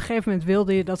voorstellen, op een gegeven moment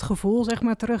wilde je dat gevoel, zeg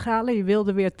maar, terughalen. Je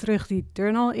wilde weer terug die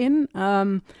turnal in.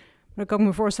 Dan kan ik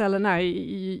me voorstellen,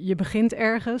 je begint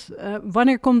ergens.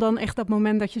 Wanneer komt dan echt dat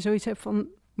moment dat je zoiets hebt van,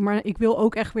 maar ik wil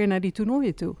ook echt weer naar die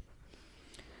toernooien toe?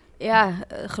 Ja,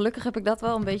 gelukkig heb ik dat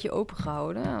wel een beetje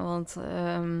opengehouden. Want,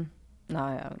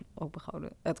 opengehouden.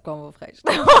 Het kwam wel vrij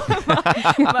snel.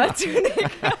 maar toen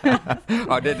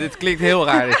ik... dit klinkt heel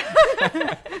raar.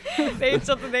 Nee, ik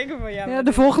zat te denken van ja,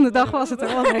 de volgende dag was het er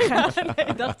wel mee gaan.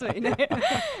 Nee, dacht ik.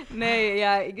 Nee,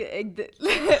 ja,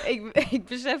 ik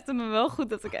besefte me wel goed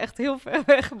dat ik echt heel ver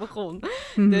weg begon.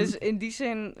 Mm-hmm. Dus in die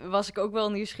zin was ik ook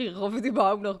wel nieuwsgierig of het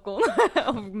überhaupt nog kon.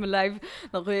 Of ik mijn lijf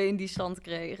nog weer in die stand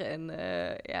kreeg. En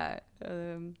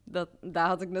daar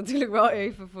had ik natuurlijk wel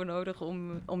even voor nodig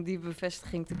om die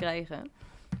bevestiging te krijgen.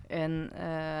 En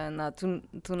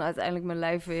toen uiteindelijk mijn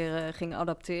lijf weer ging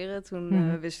adapteren,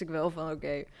 toen wist ik wel van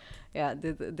oké,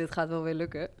 dit gaat wel weer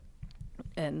lukken.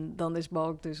 En dan is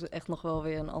balk dus echt nog wel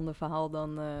weer een ander verhaal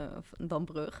dan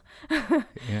brug.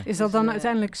 Ja. Is dat dan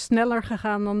uiteindelijk sneller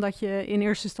gegaan dan dat je in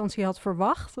eerste instantie had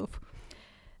verwacht? Of?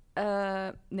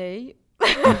 Nee.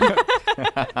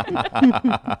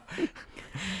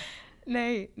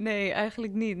 Nee,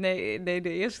 eigenlijk niet. Nee, de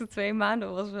eerste 2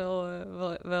 maanden was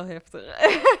wel heftig.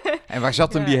 En waar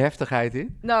zat hem die heftigheid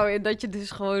in? Nou, dat je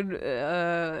dus gewoon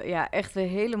echt weer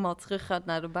helemaal terug gaat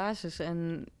naar de basis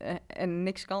en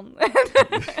niks kan.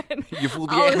 Je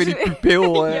voelde je echt weer die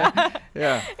pupil.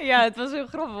 Ja, het was heel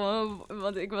grappig,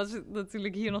 want ik was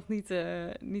natuurlijk hier nog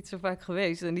niet zo vaak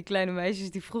geweest. En die kleine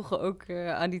meisjes die vroegen ook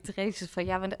aan die trainers van,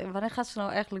 wanneer gaat ze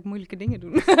nou eigenlijk moeilijke dingen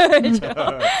doen? Weet je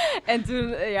wel? En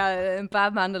toen, een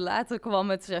paar maanden later kwam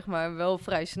het zeg maar wel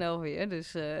vrij snel weer.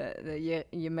 Dus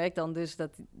je merkt dan dus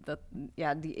dat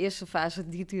die eerste fase,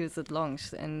 die duurt het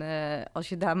langst. En als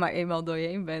je daar maar eenmaal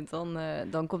doorheen bent,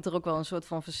 dan komt er ook wel een soort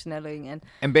van versnelling.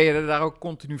 En ben je er daar ook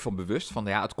continu van bewust? Van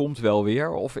het komt wel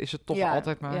weer? Of is het toch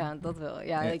altijd maar... Ja, dat wel.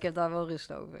 Ja, ik heb daar wel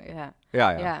rust over.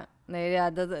 Ja.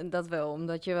 Nee, dat wel.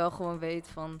 Omdat je wel gewoon weet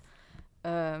van...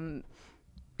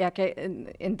 kijk,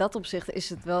 in dat opzicht is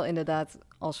het wel inderdaad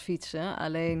als fietsen.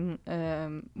 Alleen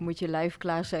moet je lijf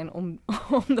klaar zijn om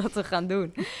dat te gaan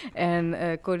doen. En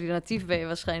coördinatief ben je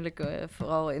waarschijnlijk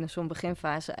vooral in zo'n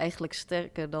beginfase eigenlijk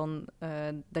sterker dan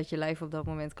dat je lijf op dat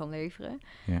moment kan leveren.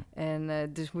 Ja.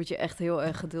 En dus moet je echt heel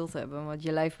erg geduld hebben. Want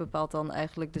je lijf bepaalt dan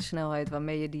eigenlijk de snelheid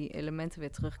waarmee je die elementen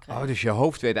weer terugkrijgt. Oh, dus je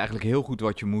hoofd weet eigenlijk heel goed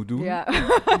wat je moet doen. Ja,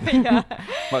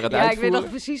 maar het uitvoeren... ik weet nog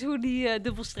precies hoe die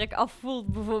dubbelstrek afvoelt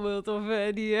bijvoorbeeld. Of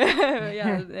die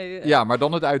Ja, maar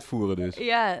dan het uitvoeren dus.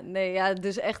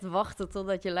 Dus echt wachten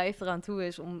totdat je lijf eraan toe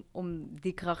is om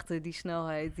die krachten, die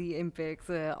snelheid, die impact,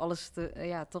 alles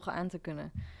toch aan te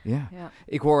kunnen. Ja.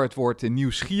 Ik hoor het woord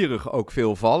nieuwsgierig ook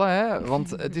veel vallen, hè? Want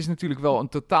het is natuurlijk wel een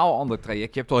totaal ander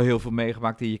traject. Je hebt al heel veel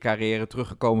meegemaakt in je carrière,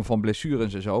 teruggekomen van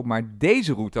blessures en zo. Maar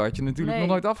deze route had je natuurlijk nog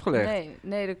nooit afgelegd.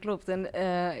 Nee, dat klopt. En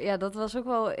dat was ook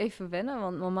wel even wennen.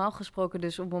 Want normaal gesproken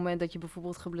dus op het moment dat je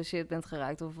bijvoorbeeld geblesseerd bent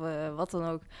geraakt of wat dan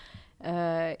ook.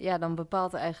 Dan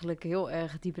bepaalt eigenlijk heel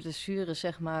erg die blessure,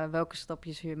 zeg maar, welke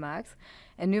stapjes je maakt.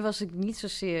 En nu was ik niet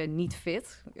zozeer niet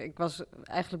fit. Ik was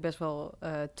eigenlijk best wel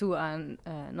toe aan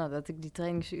dat ik die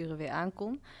trainingsuren weer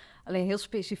aankon. Alleen heel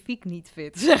specifiek niet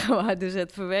fit, zeg maar. Dus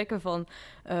het verwerken van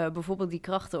bijvoorbeeld die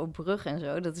krachten op brug en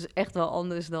zo, dat is echt wel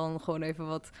anders dan gewoon even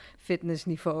wat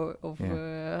fitnessniveau of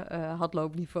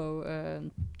hardloopniveau,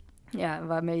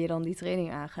 waarmee je dan die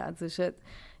training aangaat. Dus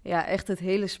echt het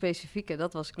hele specifieke,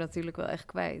 dat was ik natuurlijk wel echt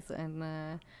kwijt. En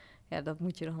dat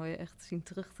moet je dan weer echt zien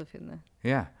terug te vinden.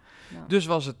 Ja, dus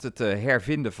was het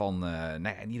hervinden van,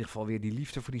 in ieder geval weer die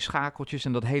liefde voor die schakeltjes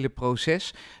en dat hele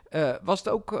proces. Was het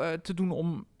ook te doen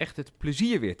om echt het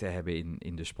plezier weer te hebben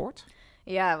in de sport?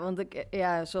 Ja, want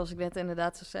zoals ik net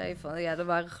inderdaad zo zei, er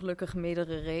waren gelukkig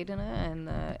meerdere redenen. En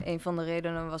een van de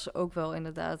redenen was ook wel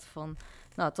inderdaad van,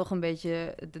 toch een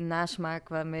beetje de nasmaak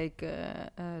waarmee ik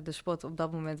de sport op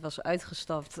dat moment was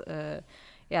uitgestapt.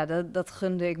 Dat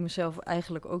gunde ik mezelf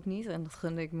eigenlijk ook niet. En dat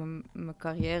gunde ik mijn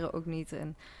carrière ook niet.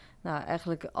 En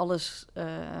eigenlijk alles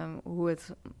hoe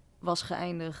het was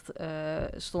geëindigd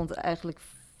stond eigenlijk,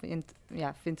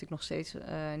 vind ik nog steeds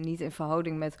niet in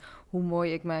verhouding met hoe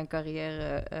mooi ik mijn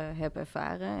carrière heb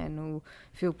ervaren. En hoe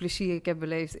veel plezier ik heb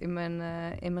beleefd in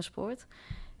mijn sport.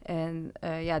 En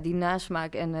die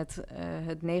nasmaak en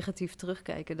het negatief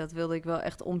terugkijken, dat wilde ik wel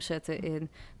echt omzetten in,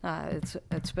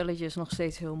 het spelletje is nog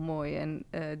steeds heel mooi. En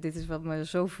dit is wat me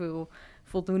zoveel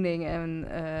voldoening en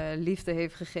liefde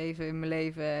heeft gegeven in mijn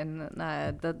leven. En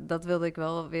dat wilde ik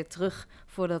wel weer terug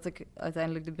voordat ik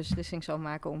uiteindelijk de beslissing zou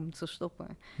maken om te stoppen.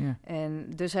 Ja. En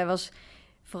dus hij was...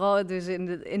 Vooral dus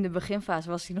in de beginfase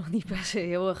was hij nog niet per se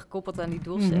heel erg gekoppeld aan die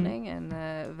doelstelling. En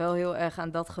wel heel erg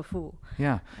aan dat gevoel.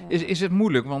 Ja, is het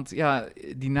moeilijk? Want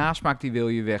die nasmaak die wil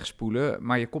je wegspoelen.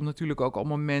 Maar je komt natuurlijk ook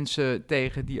allemaal mensen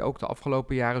tegen die ook de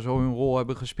afgelopen jaren zo hun rol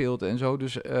hebben gespeeld en zo.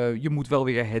 Dus je moet wel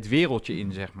weer het wereldje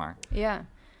in, zeg maar. Ja,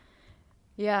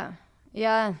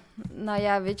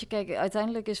 weet je, kijk,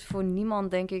 uiteindelijk is voor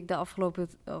niemand, denk ik, de afgelopen,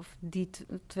 of die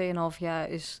 2,5 jaar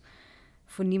is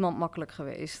voor niemand makkelijk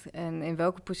geweest. En in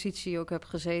welke positie je ook hebt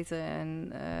gezeten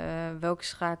en welk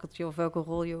schakeltje of welke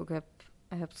rol je ook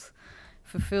hebt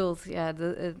vervuld.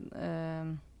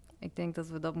 Ik denk dat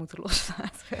we dat moeten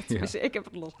loslaten. Dus ik heb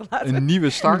het losgelaten. Een nieuwe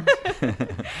start.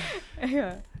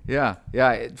 Ja,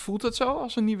 voelt het zo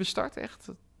als een nieuwe start echt?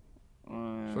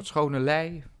 Een soort schone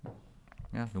lei?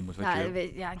 Ja, noem het wat je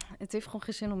wil. Het heeft gewoon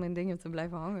geen zin om in dingen te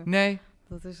blijven hangen. Nee.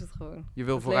 Dat is het gewoon. Je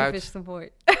wil het vooruit. leven is te mooi.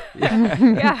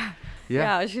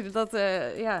 Ja,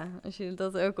 als je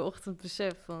dat elke ochtend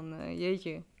beseft van,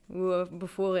 jeetje, hoe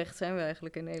bevoorrecht zijn we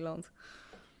eigenlijk in Nederland?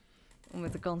 Om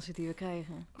met de kansen die we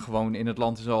krijgen. Gewoon in het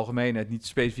land in zijn algemeenheid, niet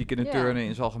specifiek in het turnen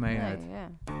in zijn algemeenheid. Nee, ja.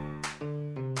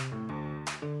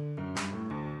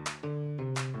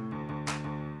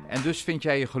 En dus vind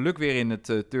jij je geluk weer in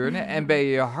het turnen en ben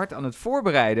je je hard aan het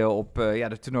voorbereiden op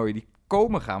de toernooien die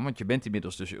komen gaan. Want je bent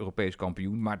inmiddels dus Europees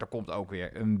kampioen, maar er komt ook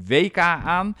weer een WK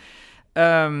aan.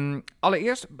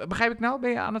 Allereerst, begrijp ik nou, ben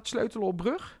je aan het sleutelen op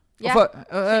brug? Ja,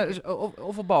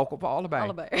 of op balk, op allebei?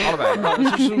 Allebei.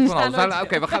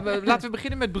 Oké, laten we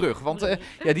beginnen met brug. Want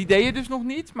die deed je dus nog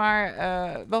niet, maar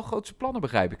wel grootse plannen,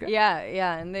 begrijp ik, hè?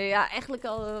 Eigenlijk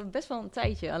al best wel een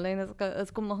tijdje. Alleen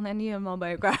het komt nog net niet helemaal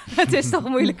bij elkaar. Het is toch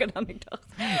moeilijker dan ik dacht.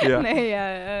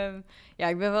 Ja.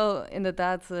 Ik ben wel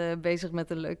inderdaad bezig met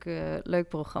een leuk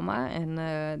programma. En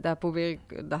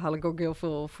daar haal ik ook heel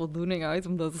veel voldoening uit.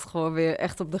 Omdat het gewoon weer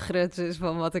echt op de grens is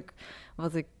van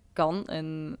wat ik kan.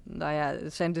 En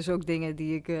het zijn dus ook dingen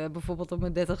die ik bijvoorbeeld op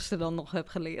mijn 30ste dan nog heb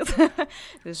geleerd.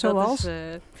 Dus zoals?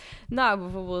 Dat is,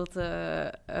 bijvoorbeeld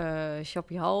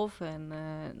Chappie half. En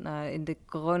in de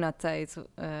coronatijd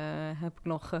heb ik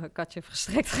nog katje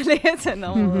verstrekt geleerd. En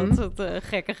allemaal dat soort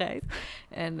gekkigheid.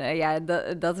 En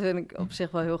dat vind ik op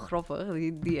zich wel heel grappig.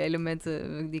 Die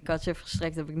elementen, die katje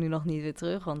verstrekt heb ik nu nog niet weer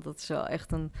terug. Want dat is wel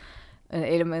echt een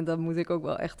element, daar moet ik ook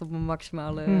wel echt op mijn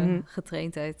maximale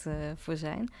getraindheid voor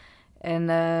zijn. En,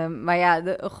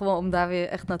 gewoon om daar weer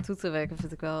echt naartoe te werken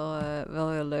vind ik wel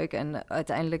heel leuk. En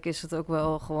uiteindelijk is het ook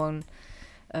wel gewoon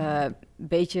een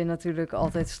beetje natuurlijk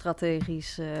altijd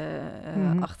strategisch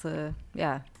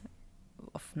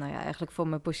eigenlijk voor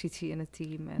mijn positie in het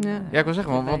team. En, Ja, ik wil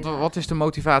zeggen, want wat is de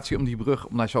motivatie om die brug,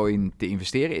 om daar zo in te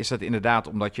investeren? Is dat inderdaad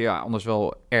omdat je anders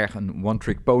wel erg een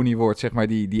one-trick pony wordt, zeg maar,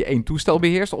 die één toestel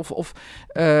beheerst? Of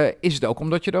is het ook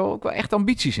omdat je er ook wel echt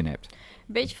ambities in hebt?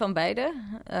 Een beetje van beide.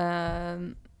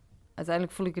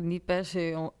 Uiteindelijk voel ik het niet per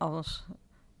se als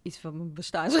iets van mijn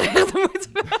bestaansrechten moet.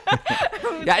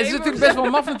 Ja, het is natuurlijk best wel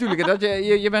maf natuurlijk. Dat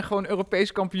je bent gewoon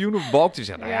Europees kampioen op balk. Je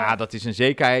zegt, nou ja, dat is een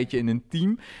zekerheidje in een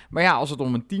team. Maar ja, als het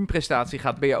om een teamprestatie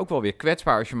gaat, ben je ook wel weer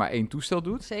kwetsbaar als je maar één toestel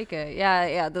doet. Zeker,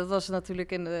 ja, dat was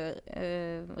natuurlijk in de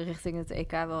richting het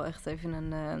EK wel echt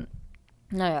even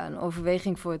een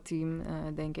overweging voor het team,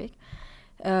 denk ik.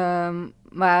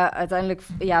 Maar uiteindelijk,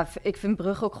 ja, ik vind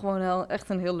brug ook gewoon echt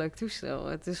een heel leuk toestel.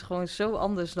 Het is gewoon zo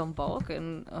anders dan balk.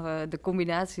 En de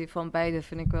combinatie van beide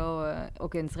vind ik wel,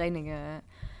 ook in trainingen,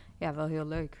 wel heel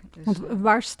leuk. Dus, Want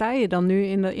waar sta je dan nu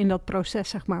in dat proces,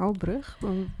 zeg maar, op brug?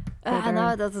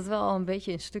 Dat het wel een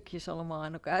beetje in stukjes allemaal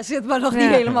aan elkaar zit, maar nog niet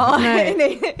helemaal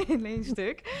in één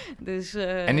stuk. Dus,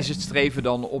 en is het streven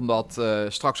dan om dat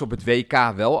straks op het WK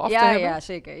wel af te hebben? Ja,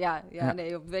 zeker. Ja.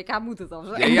 Nee, op het WK moet het af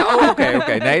zijn.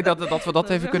 Oké. Nee, dat we dat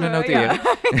even kunnen noteren.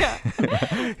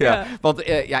 Want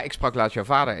ik sprak laatst jouw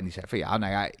vader en die zei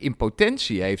van in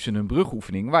potentie heeft ze een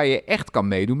brugoefening waar je echt kan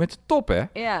meedoen met de top, hè?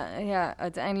 Ja,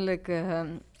 uiteindelijk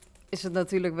is het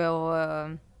natuurlijk wel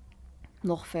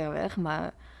nog ver weg,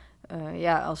 maar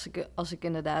als ik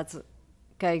inderdaad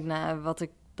kijk naar wat ik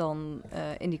dan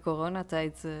in die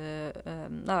coronatijd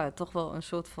toch wel een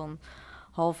soort van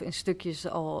half in stukjes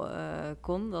al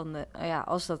kon, dan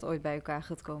als dat ooit bij elkaar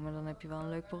gaat komen, dan heb je wel een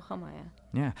leuk programma,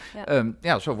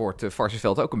 zo wordt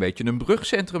Varsseveld ook een beetje een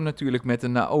brugcentrum natuurlijk met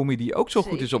een Naomi die ook zo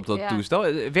goed is op dat toestel.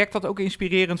 Werkt dat ook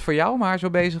inspirerend voor jou om haar zo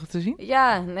bezig te zien?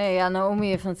 Naomi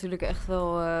heeft natuurlijk echt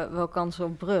wel kansen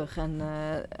op brug en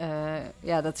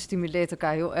dat stimuleert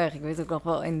elkaar heel erg. Ik weet ook nog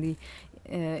wel in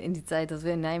die tijd dat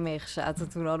we in Nijmegen zaten,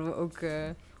 toen hadden we ook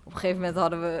op een gegeven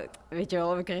moment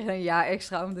we kregen een jaar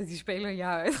extra omdat die speler een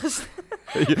jaar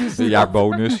uitgesteld. Een jaar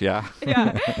bonus, ja.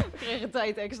 Ja, we kregen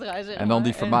tijd extra. Zeg en dan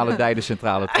die vermalendijde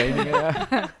centrale trainingen,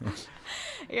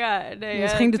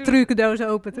 Dus ging de trucendoos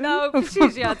open, toch? Nou,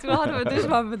 precies, ja. Toen hadden we dus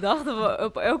maar bedacht dat we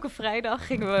op elke vrijdag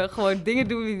gingen we gewoon dingen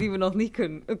doen die we nog niet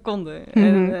konden.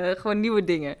 Mm-hmm. En gewoon nieuwe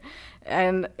dingen.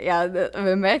 En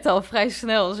we merkten al vrij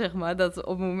snel, zeg maar, dat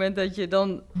op het moment dat je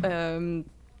dan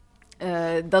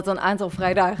dat een aantal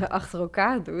vrijdagen achter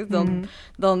elkaar doet,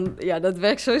 dan dat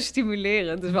werkt zo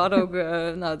stimulerend. Dus we hadden ook,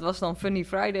 het was dan Funny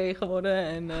Friday geworden.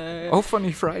 En,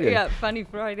 Funny Friday. Ja, Funny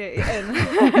Friday.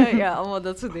 En allemaal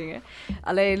dat soort dingen.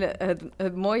 Alleen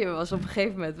het mooie was op een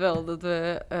gegeven moment wel dat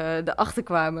we erachter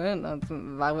kwamen. Nou,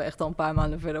 toen waren we echt al een paar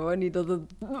maanden verder hoor. Niet dat het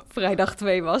vrijdag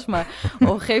 2 was, maar op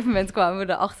een gegeven moment kwamen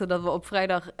we erachter dat we op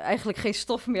vrijdag eigenlijk geen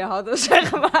stof meer hadden,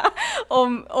 zeg maar,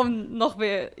 om nog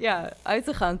weer uit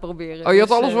te gaan proberen. Oh, je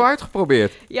had alles wel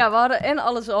uitgeprobeerd? Ja, we hadden en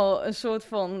alles al een soort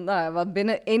van, wat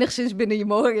enigszins binnen je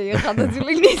mogelijkheden. Je gaat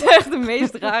natuurlijk niet echt de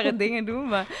meest rare dingen doen,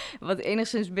 maar wat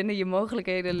enigszins binnen je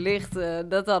mogelijkheden ligt,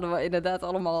 dat hadden we inderdaad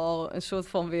allemaal al een soort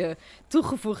van weer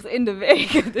toegevoegd in de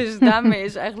week. Dus daarmee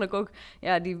is eigenlijk ook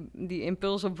die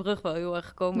impuls op brug wel heel erg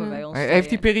gekomen bij ons. Heeft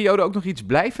die periode ook nog iets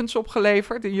blijvends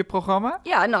opgeleverd in je programma?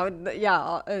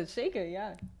 Ja, zeker,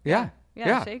 ja.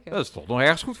 Ja, zeker. Dat is toch nog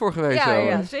ergens goed voor geweest.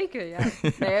 Ja, zeker. Ja.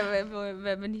 Nee, we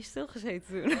hebben niet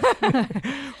stilgezeten toen.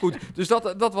 Goed, dus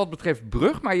dat wat betreft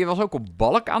brug, maar je was ook op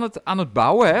balk aan het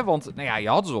bouwen, hè? Want je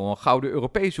had dus al een gouden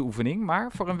Europese oefening,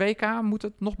 maar voor een WK moet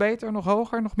het nog beter, nog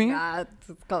hoger, nog meer? Ja,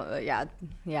 het kan,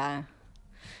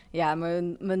 ja,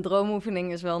 mijn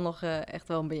droomoefening is wel nog echt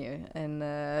wel meer. En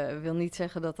wil niet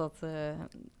zeggen dat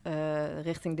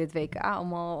richting dit WK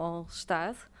allemaal al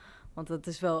staat. Want het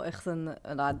is wel echt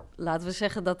laten we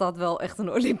zeggen dat wel echt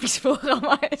een Olympisch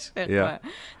programma is, zeg maar.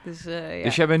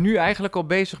 Dus jij bent nu eigenlijk al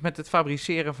bezig met het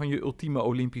fabriceren van je ultieme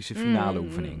Olympische finale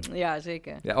oefening. Ja,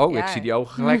 zeker. Ja, ik zie die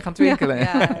ogen gelijk gaan twinkelen.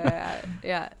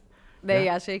 Ja.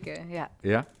 Nee, zeker,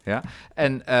 Ja.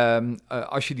 En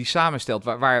als je die samenstelt,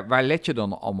 waar let je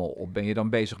dan allemaal op? Ben je dan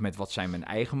bezig met wat zijn mijn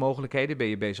eigen mogelijkheden? Ben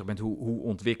je bezig met hoe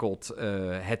ontwikkelt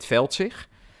het veld zich?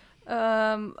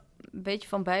 Een beetje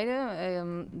van beide.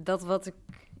 Dat wat ik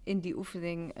in die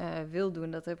oefening wil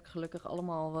doen, dat heb ik gelukkig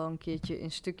allemaal wel een keertje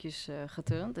in stukjes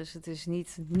geturnd. Dus het is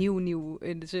niet nieuw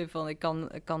in de zin van ik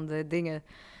kan de dingen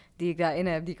die ik daarin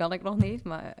heb, die kan ik nog niet.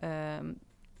 Maar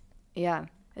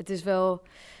het is wel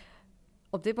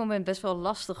op dit moment best wel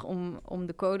lastig om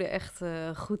de code echt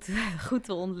goed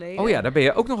te ontleden. Oh ja, daar ben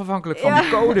je ook nog afhankelijk van, de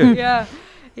code.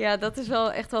 Ja, dat is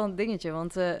wel echt wel een dingetje.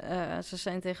 Want ze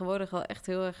zijn tegenwoordig wel echt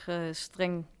heel erg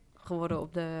streng geworden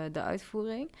op de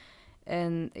uitvoering.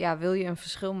 En ja, wil je een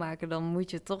verschil maken, dan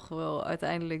moet je toch wel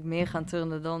uiteindelijk meer gaan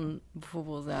turnen dan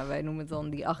bijvoorbeeld, wij noemen het dan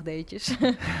die 8 D'tjes.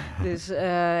 Dus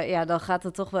dan gaat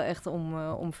het toch wel echt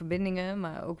om verbindingen,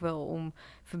 maar ook wel om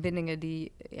verbindingen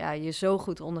die je zo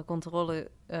goed onder controle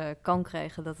kan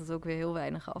krijgen dat het ook weer heel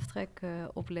weinig aftrek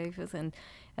oplevert. En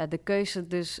de keuze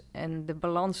dus en de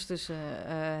balans tussen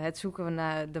het zoeken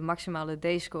naar de maximale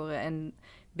D-score en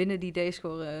binnen die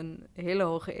D-score een hele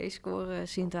hoge E-score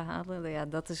zien te halen. Ja,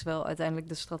 dat is wel uiteindelijk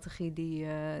de strategie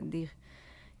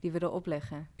die we erop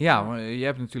leggen. Ja, maar je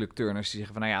hebt natuurlijk turners die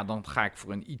zeggen van... dan ga ik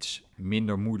voor een iets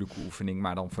minder moeilijke oefening...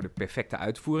 maar dan voor de perfecte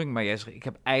uitvoering. Maar jij zegt, ik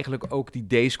heb eigenlijk ook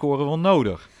die D-score wel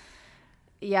nodig.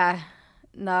 Ja,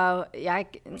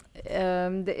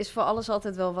 er is voor alles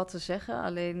altijd wel wat te zeggen.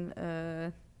 Alleen...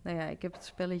 ik heb het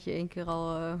spelletje 1 keer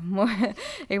al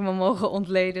helemaal mogen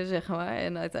ontleden, zeg maar.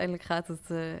 En uiteindelijk gaat het...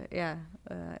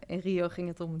 in Rio ging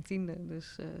het om een 10e.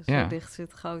 Dus zo dicht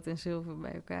zit goud en zilver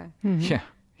bij elkaar. Mm-hmm.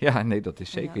 Ja, nee, dat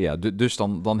is zeker. Ja. Dus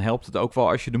dan helpt het ook wel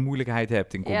als je de moeilijkheid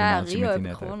hebt in combinatie met die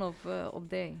net. Ja, Rio heb ik gewoon op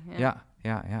D.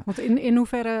 Ja. Want in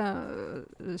hoeverre,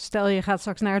 stel je gaat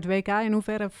straks naar het WK... in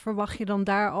hoeverre verwacht je dan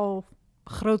daar al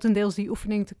grotendeels die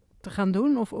oefening te gaan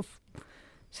doen? Of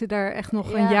zit daar echt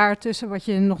nog een jaar tussen wat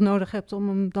je nog nodig hebt om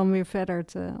hem dan weer verder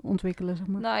te ontwikkelen, zeg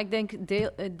maar? Nou, ik denk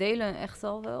delen echt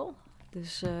al wel.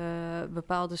 Dus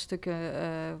bepaalde stukken,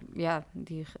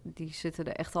 die zitten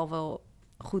er echt al wel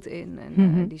goed in.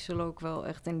 En die zullen ook wel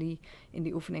echt in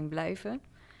die oefening blijven.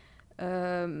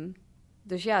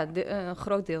 Dus een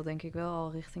groot deel denk ik wel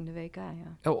al richting de WK,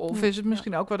 ja. Of is het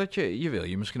misschien ook wel dat je wil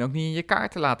je misschien ook niet in je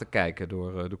kaarten laten kijken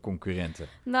door de concurrenten?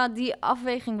 Nou, die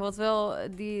afweging wordt wel,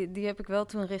 die heb ik wel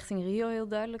toen richting Rio heel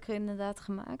duidelijk inderdaad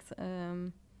gemaakt.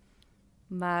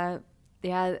 Maar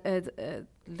ja, het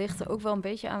ligt er ook wel een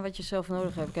beetje aan wat je zelf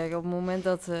nodig hebt. Kijk, op het moment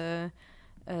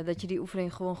dat je die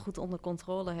oefening gewoon goed onder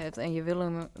controle hebt en je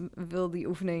wil die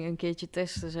oefening een keertje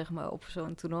testen, zeg maar, op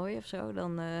zo'n toernooi of zo,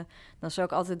 dan zou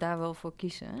ik altijd daar wel voor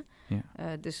kiezen.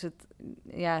 Ja. Dus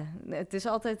het is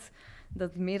altijd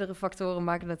dat meerdere factoren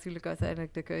maken natuurlijk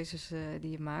uiteindelijk de keuzes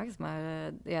die je maakt. Maar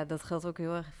dat geldt ook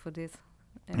heel erg voor dit.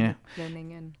 En de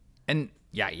planning En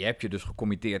ja, je hebt je dus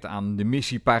gecommitteerd aan de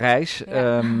missie Parijs.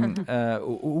 Ja.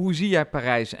 Hoe zie jij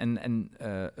Parijs en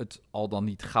het al dan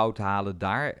niet goud halen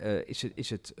daar? Is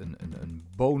het een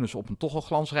bonus op een toch al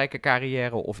glansrijke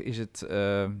carrière? Of is het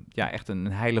echt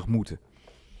een heilig moeten?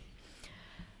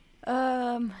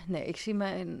 Nee, ik zie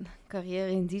mijn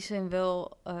carrière in die zin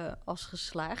wel als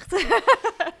geslaagd.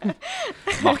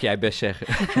 Mag jij best zeggen.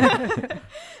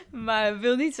 Maar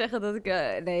wil niet zeggen dat ik...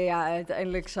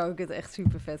 uiteindelijk zou ik het echt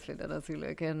super vet vinden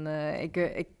natuurlijk. En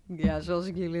zoals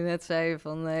ik jullie net zei,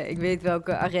 ik weet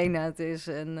welke arena het is.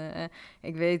 En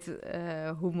ik weet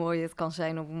hoe mooi het kan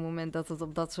zijn op het moment dat het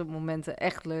op dat soort momenten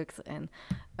echt lukt. En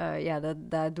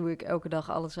daar doe ik elke dag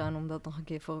alles aan om dat nog een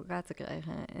keer voor elkaar te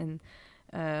krijgen. En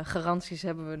garanties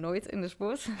hebben we nooit in de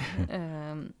sport.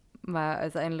 Maar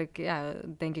uiteindelijk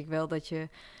denk ik wel dat je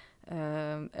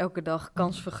elke dag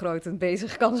kansvergrotend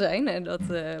bezig kan zijn. En dat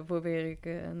probeer ik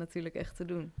natuurlijk echt te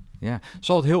doen. Ja,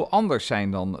 zal het heel anders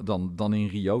zijn dan in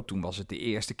Rio? Toen was het de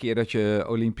eerste keer dat je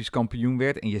Olympisch kampioen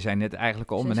werd. En je zei net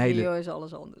eigenlijk al... Sinds Rio is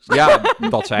alles anders. Ja,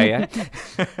 dat zei je.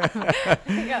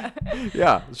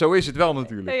 Ja, zo is het wel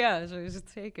natuurlijk. Ja, zo is het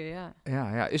zeker, ja.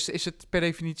 Ja. Is het per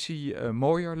definitie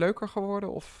mooier, leuker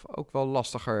geworden? Of ook wel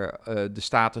lastiger de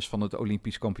status van het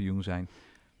Olympisch kampioen zijn?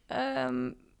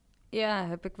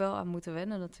 Heb ik wel aan moeten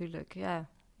wennen natuurlijk,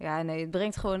 Ja, nee, het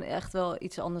brengt gewoon echt wel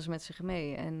iets anders met zich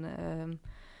mee. En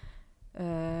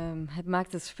het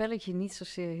maakt het spelletje niet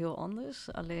zozeer heel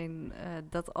anders. Alleen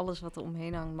dat alles wat er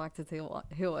omheen hangt, maakt het heel,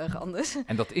 heel erg anders.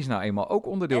 En dat is nou eenmaal ook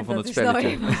onderdeel van het spelletje.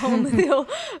 Dat is nou eenmaal onderdeel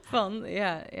van,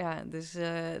 ja. Dus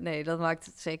nee, dat maakt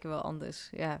het zeker wel anders,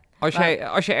 ja.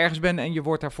 Als je ergens bent en je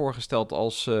wordt daar voorgesteld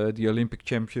als die Olympic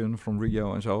champion van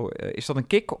Rio en zo, is dat een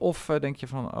kick of denk je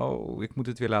van, ik moet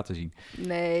het weer laten zien?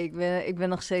 Nee, ik ben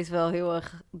nog steeds wel heel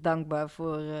erg dankbaar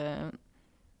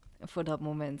voor dat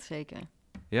moment, zeker.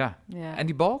 Ja. En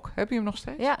die balk, heb je hem nog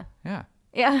steeds?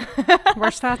 Ja.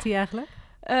 Waar staat hij eigenlijk?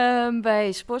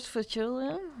 Bij Sports for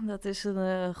Children. Dat is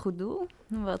een goed doel.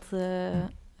 Wat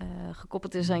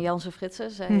gekoppeld is aan Jansen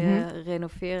Fritsen. Zij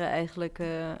renoveren eigenlijk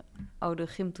oude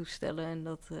gymtoestellen. En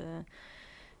dat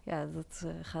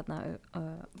gaat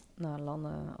naar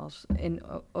landen als in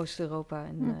Oost-Europa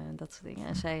en dat soort dingen.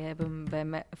 En zij hebben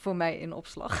hem voor mij in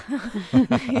opslag.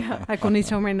 Hij kon niet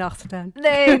zomaar in de achtertuin.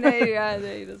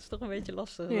 Nee, dat is toch een beetje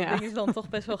lastig. Dat ding is dan toch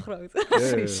best wel groot.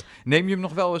 Neem je hem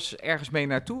nog wel eens ergens mee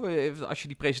naartoe? Als je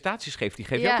die presentaties geeft, die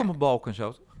geef je ook op een balk en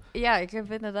zo? Ja, ik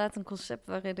heb inderdaad een concept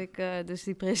waarin ik dus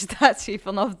die presentatie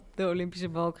vanaf de Olympische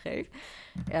balk geef.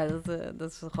 Ja,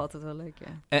 dat is toch altijd wel leuk,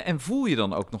 ja. En voel je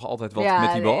dan ook nog altijd wat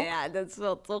met die balk? Ja, dat is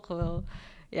wel toch wel...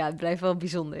 Ja, het blijft wel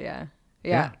bijzonder,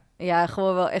 ja. Ja,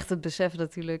 gewoon wel echt het besef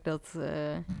natuurlijk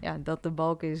dat de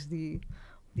balk is die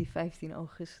 15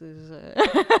 augustus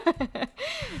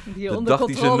die onder dag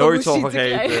die ze controle nooit zal moest zien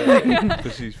te vergeten. krijgen.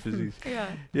 Precies. Ja.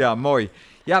 Ja, mooi.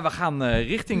 Ja, we gaan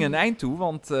richting een eind toe,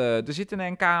 want er zit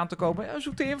een NK aan te komen.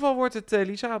 Zoek de inval wordt het,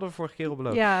 Lisa, hadden we vorige keer al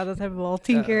beloofd. Ja, dat hebben we al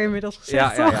 10 keer inmiddels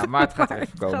gezegd. Ja, maar het gaat er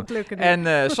even komen. Het gaat lukken.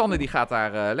 En Sanne die gaat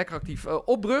daar lekker actief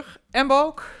op brug en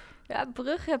balk. Ja,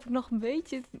 brug heb ik nog een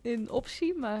beetje in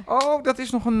optie, maar... Oh, dat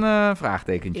is nog een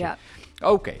vraagtekentje. Ja,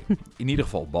 Oké, in ieder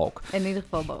geval balk. in ieder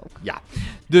geval balk. Ja,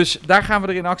 dus daar gaan we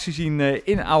er in actie zien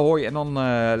in Ahoy en dan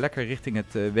lekker richting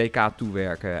het WK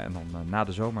toewerken. En dan na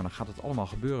de zomer dan gaat het allemaal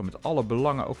gebeuren met alle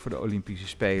belangen, ook voor de Olympische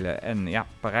Spelen. En ja,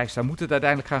 Parijs, daar moet het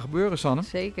uiteindelijk gaan gebeuren, Sanne.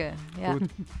 Zeker, ja.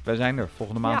 Goed, wij zijn er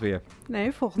volgende maand Ja. weer.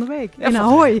 Nee, volgende week. Ja, in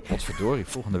Ahoy. Potverdorie,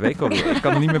 volgende week alweer. Ik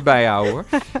kan er niet meer bijhouden hoor.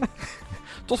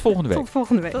 Tot volgende week. Tot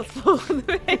volgende week. Tot volgende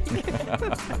week.